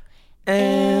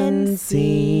 And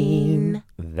scene.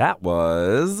 That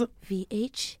was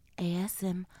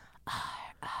VHASM.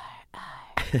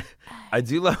 I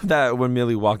do love that when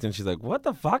Millie walked in, she's like, what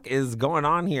the fuck is going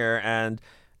on here? And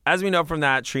as we know from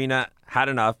that, Trina had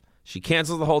enough. She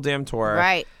cancels the whole damn tour.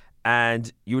 Right.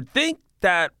 And you would think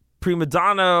that Prima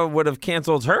Donna would have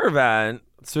canceled her event,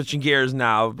 switching gears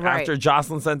now, after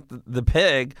Jocelyn sent the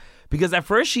pig, because at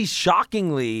first she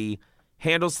shockingly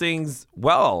handles things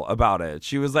well about it.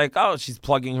 She was like, oh, she's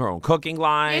plugging her own cooking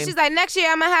line. Yeah, she's like, next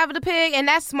year I'm going to have the pig, and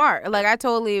that's smart. Like, I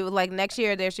totally, like, next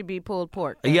year there should be pulled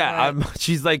pork. Yeah,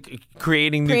 she's like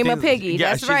creating new Prima things. Piggy, yeah,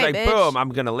 that's she's right, like, bitch. boom, I'm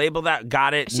going to label that,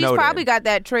 got it, She's noted. probably got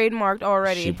that trademarked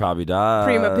already. She probably does.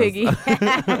 Prima Piggy.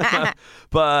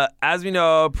 But as we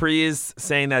know, Pri is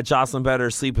saying that Jocelyn better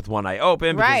sleep with one eye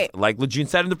open. Because, right. like Lejeune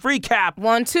said in the free cap.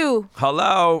 1, 2.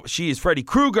 Hello, she is Freddy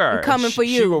Krueger. I'm coming for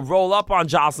you. She will roll up on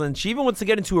Jocelyn. She even wants to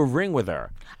get into a ring with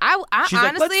her. She's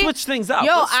honestly, like, let's switch things up.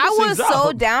 I was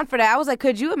so down for that. I was like,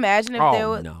 could you imagine if there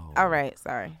was... no. All right,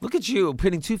 sorry. Look at you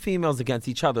pitting two females against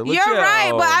each other. You're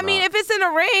right, but I mean, if it's in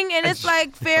a ring and it's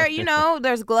like fair,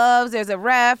 there's gloves, there's a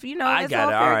ref, I get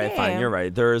it. All right, game. fine. You're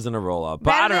right. There isn't a roll up.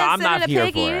 But I don't know. I'm not here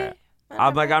for it.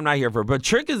 I'm not here for it. But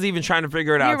Trick is even trying to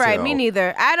figure it out. You're right. Too. Me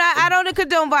neither. I don't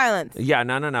condone violence. Yeah,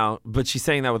 no. But she's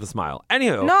saying that with a smile.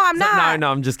 Anywho. No, I'm not. No,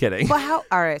 I'm just kidding. But how?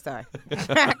 All right, sorry.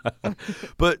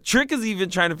 But Trick is even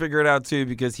trying to figure it out too,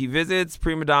 because he visits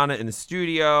Prima Donna in the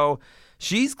studio.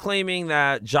 She's claiming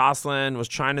that Jocelyn was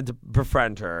trying to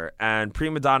befriend her, and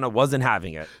Prima Donna wasn't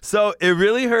having it. So it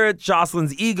really hurt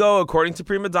Jocelyn's ego, according to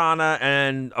Prima Donna.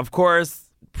 And of course,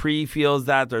 Pri feels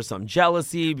that there's some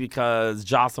jealousy because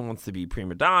Jocelyn wants to be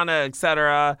Prima Donna,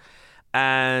 etc.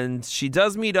 And she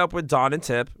does meet up with Dawn and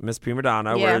Tip, Miss Prima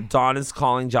Donna, where Dawn is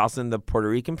calling Jocelyn the Puerto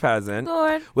Rican peasant,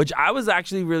 Lord. Which I was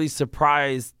actually really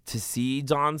surprised to see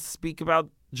Dawn speak about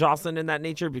Jocelyn in that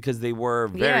nature, because they were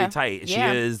very tight. She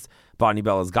is Bonnie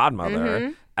Bella's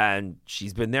godmother, and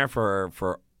she's been there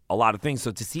for a lot of things.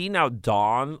 So to see now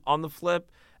Dawn on the flip,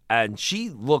 and she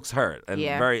looks hurt and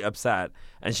very upset,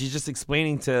 and she's just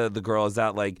explaining to the girls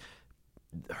that, like,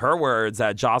 her words,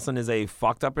 that Jocelyn is a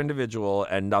fucked up individual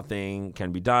and nothing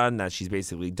can be done, that she's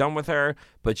basically done with her,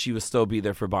 but she will still be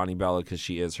there for Bonnie Bella because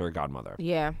she is her godmother.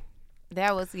 Yeah.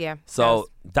 That was, So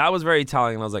that was very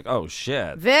telling, and I was like, oh,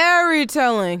 shit. Very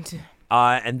telling.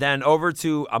 And then over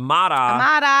to Amara.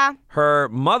 Amara. Her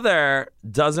mother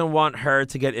doesn't want her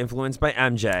to get influenced by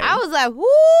MJ. I was like,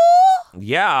 woo.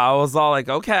 Yeah, I was all like,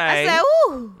 okay. I said,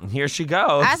 woo. Here she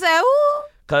goes. I said, woo.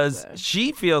 Because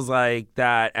she feels like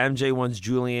that MJ wants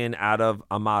Julian out of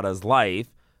Amara's life.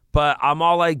 But I'm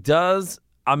all like,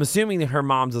 I'm assuming that her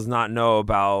mom does not know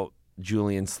about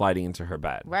Julian sliding into her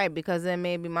bed. Right, because then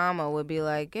maybe mama would be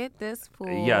like, get this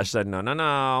fool. Yeah, she said,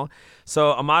 no.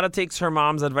 So Amara takes her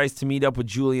mom's advice to meet up with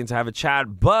Julian to have a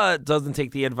chat, but doesn't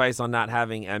take the advice on not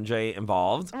having MJ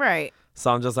involved. Right. So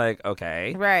I'm just like,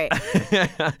 okay. Right.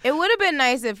 It would have been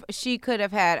nice if she could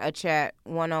have had a chat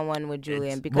one-on-one with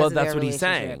Julian because of that's their what he's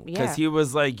saying. Because he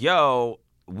was like, yo,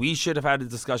 we should have had a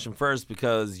discussion first,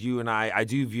 because you and I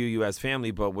do view you as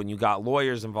family, but when you got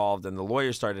lawyers involved and the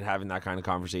lawyers started having that kind of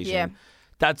conversation,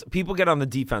 that's people get on the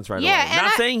defense right away.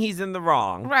 Not saying he's in the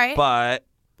wrong, right? But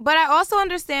I also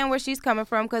understand where she's coming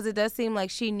from, because it does seem like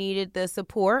she needed the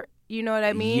support. You know what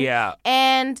I mean? Yeah.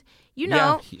 And you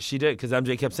know. Yeah, she did, because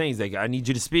MJ kept saying, he's like, I need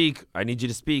you to speak,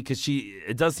 because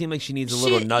it does seem like she needs a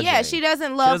little nudging. Yeah, she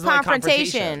doesn't love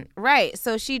confrontation. Like right.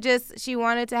 So she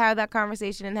wanted to have that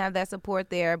conversation and have that support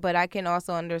there, but I can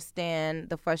also understand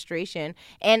the frustration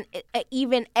and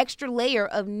even extra layer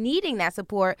of needing that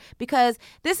support, because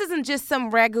this isn't just some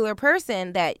regular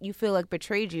person that you feel like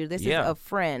betrayed you. This is a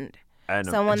friend.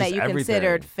 Someone that you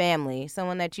considered family,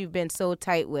 someone that you've been so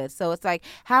tight with. So it's like,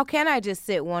 how can I just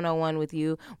sit one-on-one with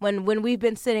you when we've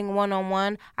been sitting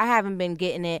one-on-one, I haven't been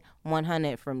getting it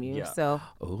 100 from you. Yeah. So,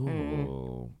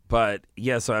 But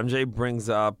yeah, so MJ brings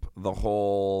up the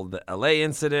LA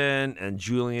incident, and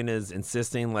Julian is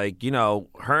insisting, like, you know,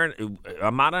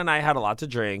 Amara and I had a lot to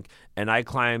drink, and I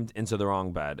climbed into the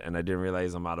wrong bed, and I didn't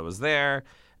realize Amara was there.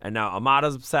 And now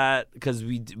Amada's upset because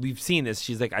we've seen this.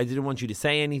 She's like, I didn't want you to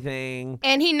say anything.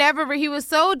 And he was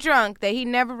so drunk that he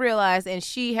never realized, and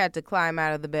she had to climb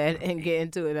out of the bed and get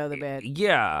into another bed.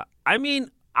 Yeah. I mean,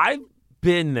 I've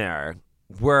been there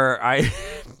where I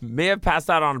may have passed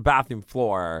out on a bathroom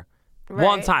floor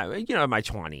one time, you know, in my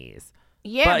 20s.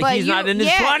 Yeah, but he's not in his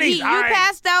 20s. You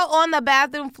passed out on the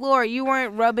bathroom floor. You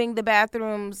weren't rubbing the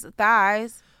bathroom's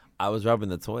thighs. I was rubbing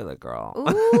the toilet, girl.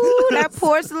 Ooh, that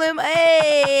porcelain.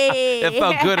 Hey. It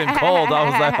felt good and cold. I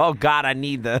was like, oh, God, I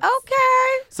need this.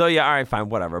 Okay. So, yeah, all right, fine,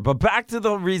 whatever. But back to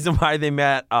the reason why they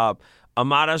met up.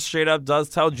 Amada straight up does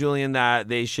tell Julian that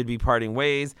they should be parting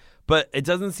ways. But it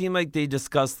doesn't seem like they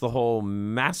discussed the whole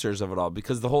masters of it all,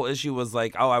 because the whole issue was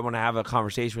like, oh, I want to have a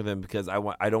conversation with him because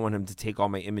I don't want him to take all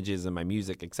my images and my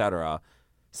music, etc.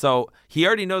 So he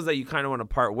already knows that you kind of want to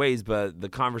part ways, but the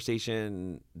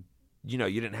conversation... You know,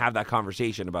 you didn't have that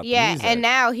conversation about the music. And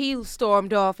now he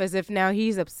stormed off as if now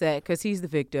he's upset because he's the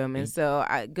victim. And so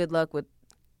good luck with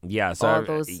all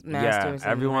those masters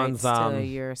and everyone's to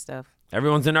your stuff.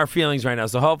 Everyone's in our feelings right now.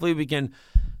 So hopefully we can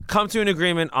come to an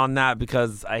agreement on that,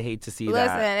 because I hate to see that.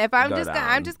 Listen, if I'm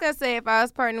just gonna say, if I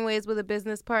was parting ways with a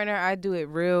business partner, I'd do it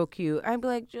real cute. I'd be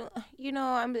like, you know,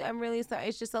 I'm really sorry.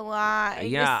 It's just a lot.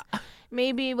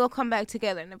 Maybe we'll come back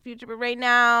together in the future, but right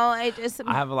now, I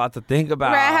have a lot to think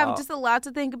about. Right, I have just a lot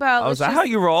to think about. Oh, is that how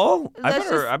you roll?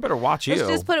 I better watch you. Let's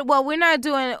just put it. Well, we're not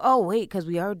doing. Oh, wait, because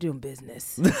we are doing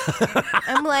business.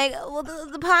 I'm like, well,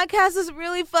 the podcast is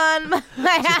really fun. But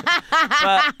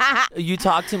you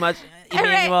talk too much,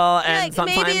 Emmanuel, right. And like,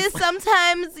 maybe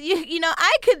sometimes you know,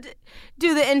 I could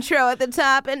do the intro at the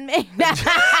top and make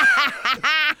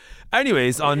that.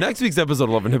 Anyways, on next week's episode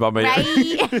of Love and Hip Hop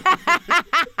Miami.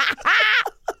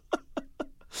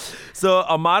 So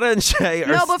Amada and Shay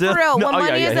are but for real, when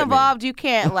money is involved, you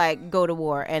can't like go to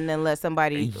war and then let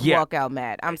somebody walk out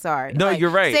mad. I'm sorry. No, you're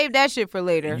right. Save that shit for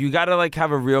later. You gotta like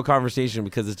have a real conversation,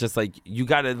 because it's just like you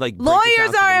gotta like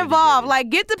lawyers are involved. Like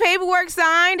get the paperwork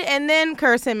signed and then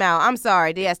curse him out. I'm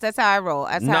sorry. Yes, that's how I roll.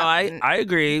 I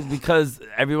agree, because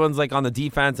everyone's like on the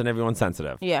defense and everyone's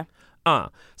sensitive. Yeah.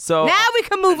 So now we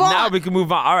can move on.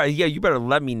 All right. Yeah, you better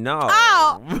let me know.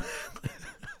 Oh.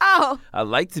 Oh. I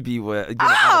like to be out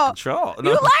of control.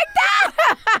 No. You like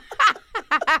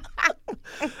that?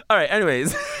 All right.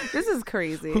 Anyways. This is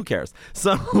crazy. Who cares?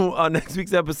 So on next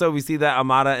week's episode, we see that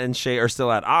Amada and Shay are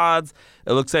still at odds.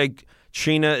 It looks like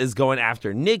Trina is going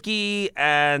after Nikki,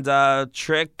 and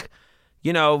Trick,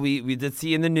 you know, we did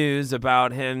see in the news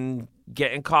about him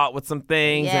getting caught with some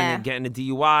things and getting a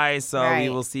DUI. So we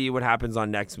will see what happens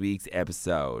on next week's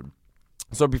episode.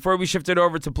 So before we shift it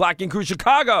over to Black and Crew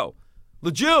Chicago,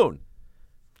 LeJune,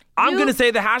 I'm going to say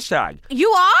the hashtag. You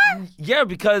are? Yeah,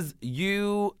 because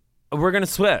we're going to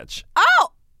switch.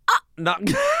 Oh. No. If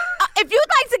you'd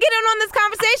like to get in on this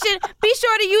conversation, be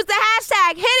sure to use the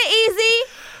hashtag. Hit it easy.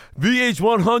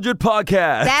 VH100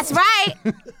 Podcast. That's right.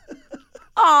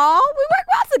 Oh, we work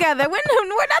well together. We're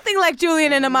nothing like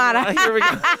Julian and Amada. Here we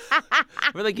go.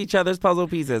 We're like each other's puzzle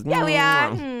pieces. Yeah, we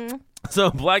are.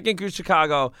 So Black and Crew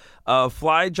Chicago,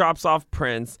 Fly drops off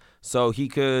Prince so he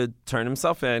could turn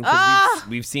himself in, because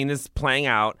we've seen this playing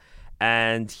out,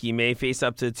 and he may face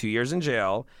up to 2 years in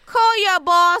jail. Call your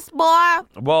boss,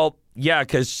 boy. Well, yeah,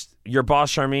 because your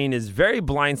boss, Charmaine, is very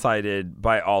blindsided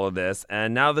by all of this,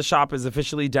 and now the shop is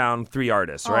officially down 3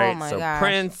 artists, right? Oh, my so gosh.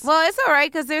 Prince. Well, it's all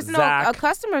right, because there's Zach, no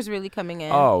customers really coming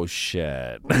in. Oh,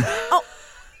 shit.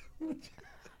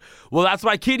 Well, that's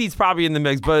why Kitty's probably in the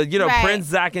mix. But, you know, Prince,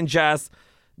 Zach, and Jess.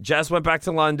 Jess went back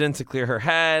to London to clear her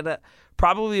head,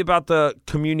 probably about the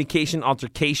communication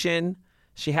altercation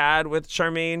she had with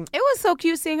Charmaine. It was so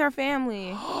cute seeing her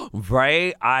family.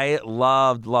 Right? I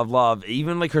loved.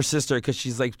 Even like her sister, because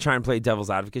she's like trying to play devil's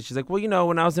advocate. She's like, well, you know,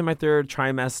 when I was in my 3rd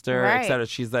trimester, et cetera.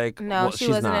 She's like, no, well, she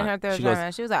wasn't in her 3rd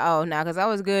trimester. She was like, oh, no, because I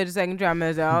was good 2nd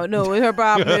trimester. I don't know what her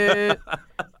problem is.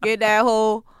 Get that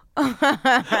whole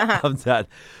I'm dead.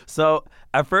 So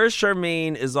at first,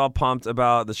 Charmaine is all pumped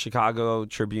about the Chicago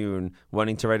Tribune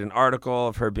wanting to write an article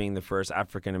of her being the first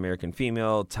African-American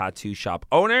female tattoo shop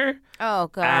owner. Oh,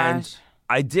 gosh. And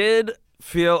I did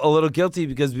feel a little guilty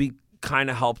because we kind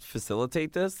of helped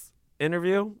facilitate this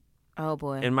interview. Oh,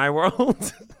 boy. In my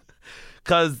world.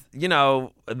 Because,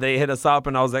 they hit us up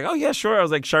and I was like, oh, yeah, sure. I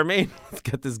was like, Charmaine, let's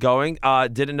get this going.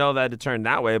 Didn't know that it turned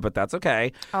that way, but that's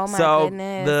okay. Oh, my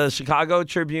goodness. The Chicago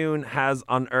Tribune has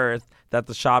unearthed that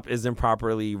the shop isn't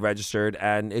properly registered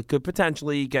and it could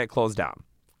potentially get closed down.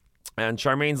 And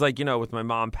Charmaine's like, with my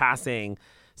mom passing,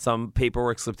 some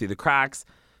paperwork slipped through the cracks.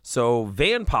 So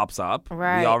Van pops up.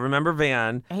 Right. We all remember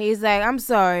Van. He's like, I'm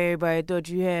sorry, everybody thought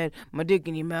you had my dick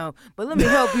in your mouth, but let me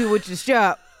help you with your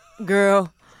shop,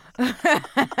 girl.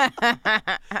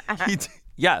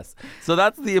 Yes. So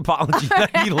that's the apology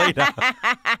that he laid out.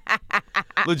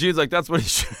 Lejune's like, that's what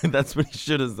he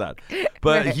should have said.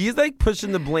 But he's like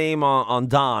pushing the blame on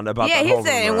Don about that whole he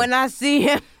said, rumor. when I see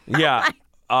him. Yeah.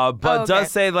 But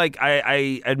does say, like,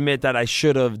 I admit that I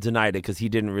should have denied it because he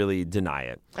didn't really deny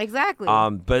it. Exactly.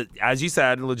 But as you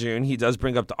said, Lejune, he does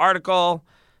bring up the article.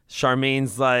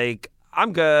 Charmaine's like,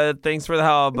 I'm good. Thanks for the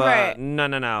help. But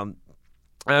no.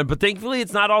 But thankfully,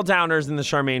 it's not all downers in the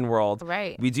Charmaine world.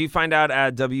 Right. We do find out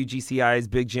at WGCI's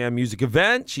Big Jam music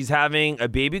event, she's having a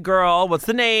baby girl. What's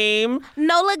the name?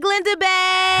 Nola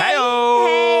Glinderbay. Hey-o.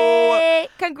 Hey.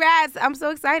 Congrats. I'm so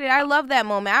excited. I love that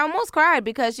moment. I almost cried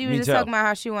because she was just talking about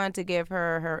how she wanted to give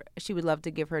she would love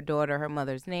to give her daughter her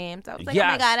mother's name. So I was like, oh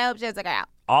my God, I hope she has a girl.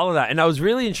 All of that. And I was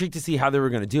really intrigued to see how they were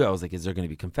going to do it. I was like, is there going to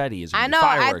be confetti? Is there going to be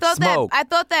fireworks, smoke? I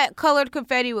thought that colored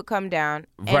confetti would come down.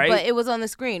 Right. But it was on the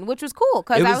screen, which was cool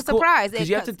because I was surprised. Because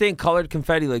you have to think colored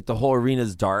confetti, like the whole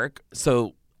arena's dark.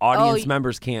 So audience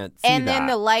members can't see and that. then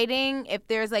the lighting, if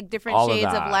there's like different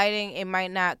shades of lighting, it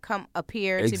might not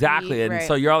appear exactly. to be. And right.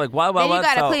 so you're all like, well, then you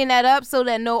got to clean that up so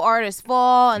that no artists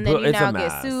fall and then you now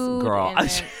get sued. Girl.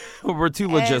 We're too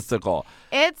logistical.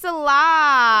 It's a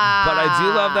lot. But I do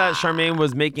love that Charmaine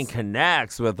was making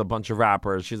connects with a bunch of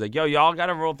rappers. She's like, yo, y'all got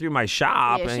to roll through my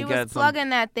shop and she get was plugging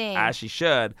that thing. As she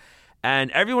should.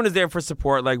 And everyone is there for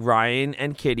support, like Ryan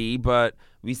and Kitty. But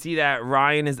we see that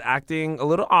Ryan is acting a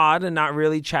little odd and not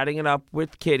really chatting it up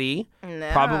with Kitty.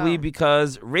 No. Probably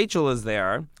because Rachel is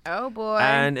there. Oh, boy.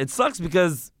 And it sucks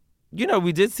because,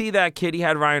 we did see that Kitty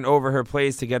had Ryan over her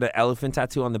place to get an elephant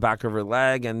tattoo on the back of her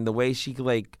leg. And the way she,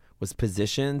 was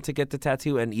positioned to get the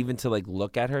tattoo and even to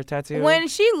look at her tattoo. When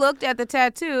she looked at the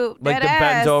tattoo, that the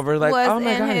bent over, was oh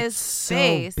my in God, his it's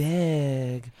face. So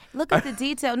big. Look at the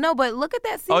detail. No, but look at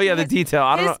that scene. Oh yeah, the detail.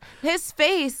 I don't know. His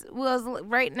face was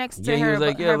right next to her. He was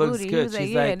like, yeah, her it looks booty. good. He was like,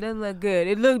 She's yeah, it does look good.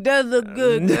 It does look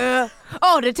good, girl.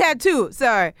 Oh, the tattoo.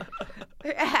 Sorry.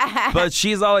 But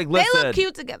she's all like, listen. They look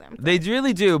cute together. They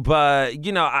really do. But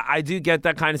I do get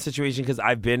that kind of situation because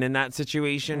I've been in that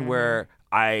situation where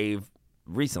I've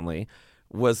recently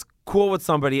was cool with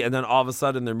somebody and then all of a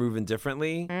sudden they're moving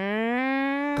differently.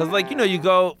 Because you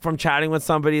go from chatting with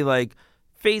somebody like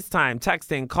FaceTime,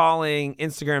 texting, calling,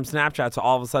 Instagram, Snapchat to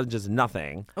all of a sudden just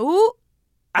nothing. Ooh.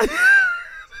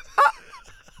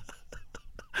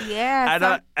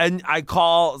 Yeah. And I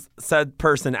call said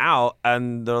person out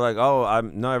and they're like, oh,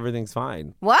 no, everything's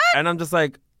fine. What? And I'm just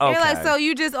like, okay. You're like, so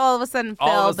you just all of a sudden fell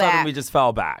back. All of a sudden we just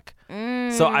fell back.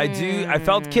 So I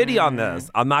felt Kitty on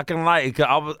this. I'm not gonna lie.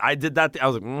 I did that. I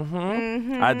was like,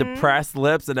 I had the pressed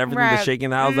lips and everything, the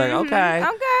shaking. I was like,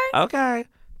 okay,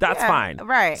 that's fine.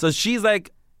 Right. So she's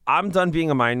like, I'm done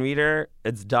being a mind reader.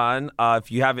 It's done.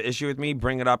 If you have an issue with me,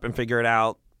 bring it up and figure it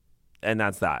out. And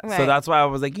that's that. Right. So that's why I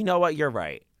was like, you know what? You're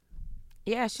right.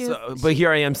 Yeah, but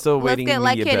here I am still waiting. Let's get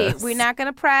like Kitty. We're not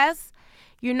gonna press.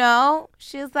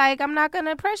 She's like, I'm not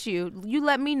gonna press you. You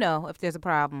let me know if there's a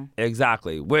problem.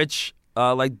 Exactly. Which,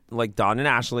 like Dawn and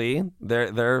Ashley,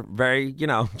 they're very,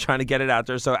 trying to get it out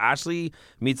there. So Ashley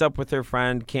meets up with her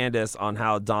friend Candace on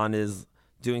how Dawn is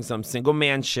doing some single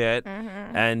man shit,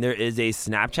 and there is a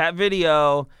Snapchat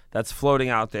video that's floating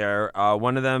out there.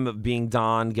 One of them being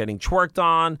Dawn getting twerked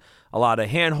on, a lot of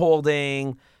hand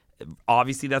holding.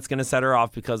 Obviously, that's going to set her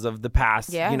off because of the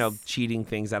past, cheating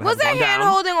things that have gone down. Was it hand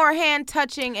holding or hand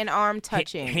touching and arm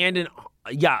touching?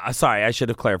 Sorry, I should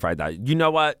have clarified that. You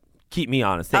know what? Keep me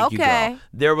honest. Thank you, girl.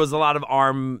 There was a lot of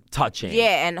arm touching.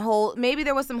 Yeah, and maybe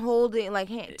there was some holding, like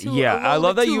hand. I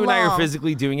love that you and I are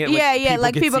physically doing it.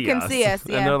 People can see us.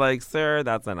 Yeah. And they're like, sir,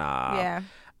 that's enough. Yeah.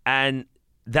 And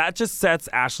that just sets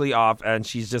Ashley off, and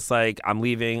she's just like, I'm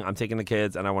leaving, I'm taking the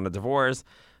kids, and I want a divorce.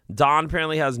 Dawn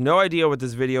apparently has no idea what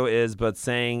this video is, but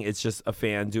saying it's just a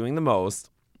fan doing the most.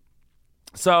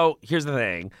 So here's the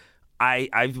thing.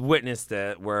 I've witnessed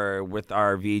it where with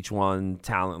our VH1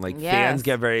 talent, like fans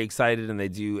get very excited and they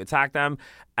do attack them.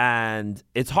 And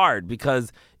it's hard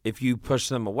because if you push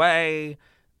them away,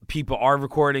 people are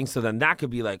recording. So then that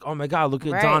could be like, oh my God, look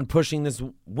at Don pushing this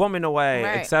woman away,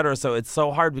 etc. So it's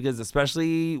so hard because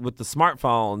especially with the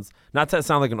smartphones, not to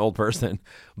sound like an old person,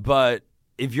 but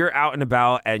if you're out and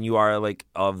about and you are like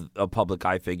a public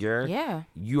eye figure,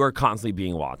 you are constantly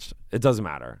being watched. It doesn't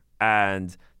matter.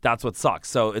 And that's what sucks.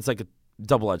 So it's like a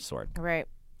double-edged sword. Right.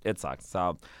 It sucks.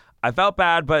 So I felt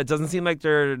bad, but it doesn't seem like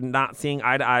they're not seeing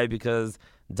eye to eye because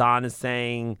Don is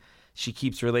saying she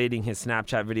keeps relating his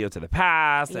Snapchat video to the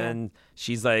past. And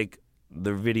she's like,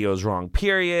 the video is wrong,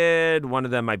 period. One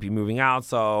of them might be moving out.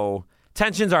 So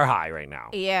tensions are high right now.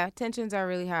 Yeah, tensions are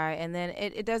really high. And then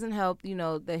it doesn't help,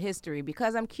 the history.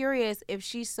 Because I'm curious if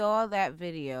she saw that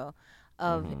video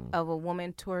of a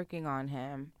woman twerking on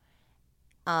him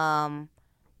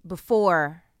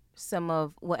before some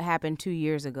of what happened 2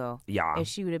 years ago. Yeah. If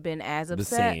she would have been as upset.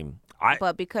 The same.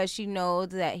 But because she knows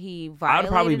that he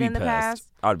violated in the past.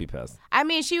 I would be pissed. I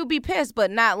mean, she would be pissed,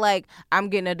 but not like, I'm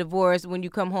getting a divorce. When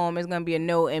you come home, it's going to be a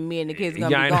note, and me and the kids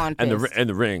going to be gone pissed. And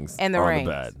the rings and the are rings.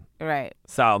 on the bed. Right.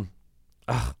 So,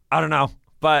 I don't know.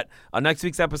 But on next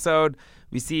week's episode,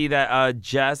 we see that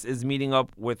Jess is meeting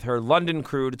up with her London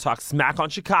crew to talk smack on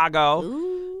Chicago.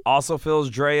 Ooh. Also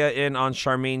fills Drea in on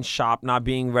Charmaine's shop not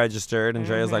being registered. And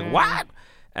Drea's like, what?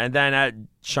 And then at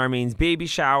Charmaine's baby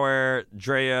shower,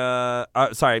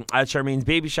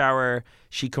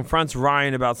 she confronts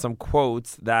Ryan about some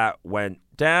quotes that went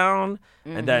down.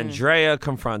 And then Drea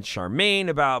confronts Charmaine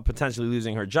about potentially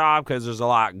losing her job because there's a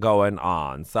lot going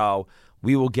on. So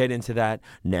we will get into that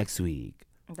next week.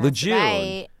 Lejeune,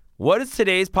 right. What is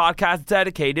today's podcast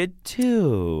dedicated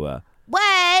to?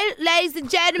 Well, ladies and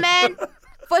gentlemen,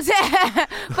 for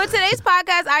today's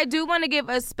podcast, I do want to give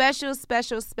a special shout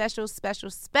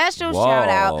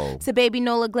out to baby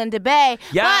Nola Glenda Bay.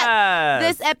 Yes. But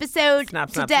this episode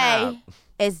today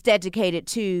is dedicated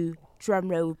to, drum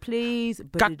roll please,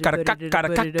 Soukie's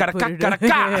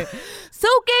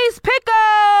Pickles.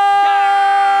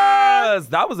 Yes,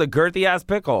 that was a girthy ass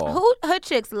pickle. Her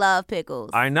chicks love pickles.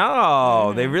 I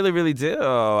know. They really, really do.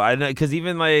 I know, because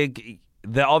even like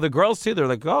all the girls too, they're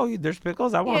like, oh, there's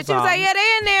pickles. I want some. She was like, yeah,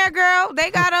 they in there, girl. They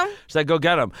got them. She's like, go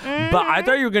get them. But I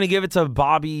thought you were gonna give it to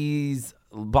Bobby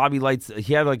Lights.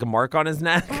 He had like a mark on his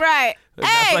neck. Right.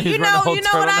 Hey, you know what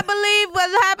I believe what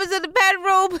happens in the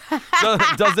bedroom?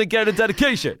 Doesn't get a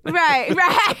dedication. Right.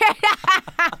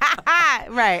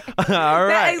 Right. All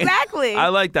right. Exactly. I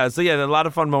like that. So, yeah, a lot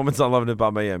of fun moments on Love and Hip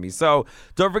Hop Miami. So,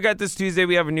 don't forget this Tuesday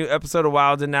we have a new episode of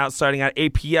Wild and Out starting at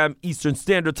 8 p.m. Eastern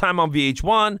Standard Time on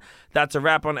VH1. That's a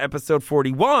wrap on episode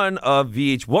 41 of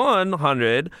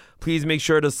VH100. Please make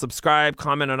sure to subscribe,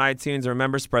 comment on iTunes, and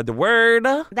remember, spread the word.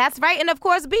 That's right. And, of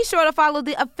course, be sure to follow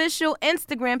the official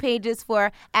Instagram pages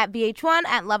for at VH1,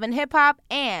 at Love and Hip Hop,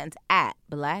 and at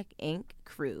Black Ink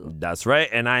Crew. That's right.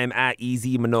 And I am at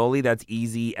Easy Manoli. That's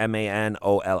Easy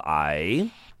Manoli.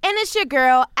 And it's your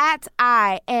girl at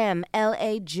I am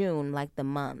LA June, like the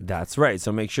month. That's right.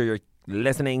 So make sure you're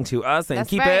listening to us and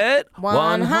keep it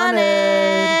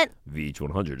 100.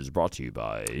 VH100 is brought to you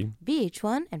by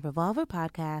VH1 and Revolver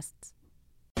Podcasts.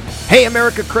 Hey,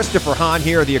 America, Christopher Hahn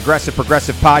here, the Aggressive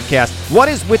Progressive Podcast. What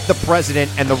is with the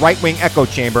president and the right-wing echo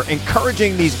chamber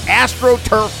encouraging these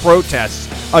AstroTurf protests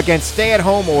against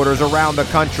stay-at-home orders around the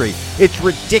country? It's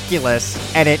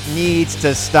ridiculous, and it needs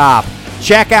to stop.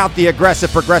 Check out the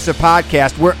Aggressive Progressive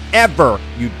Podcast wherever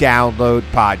you download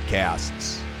podcasts.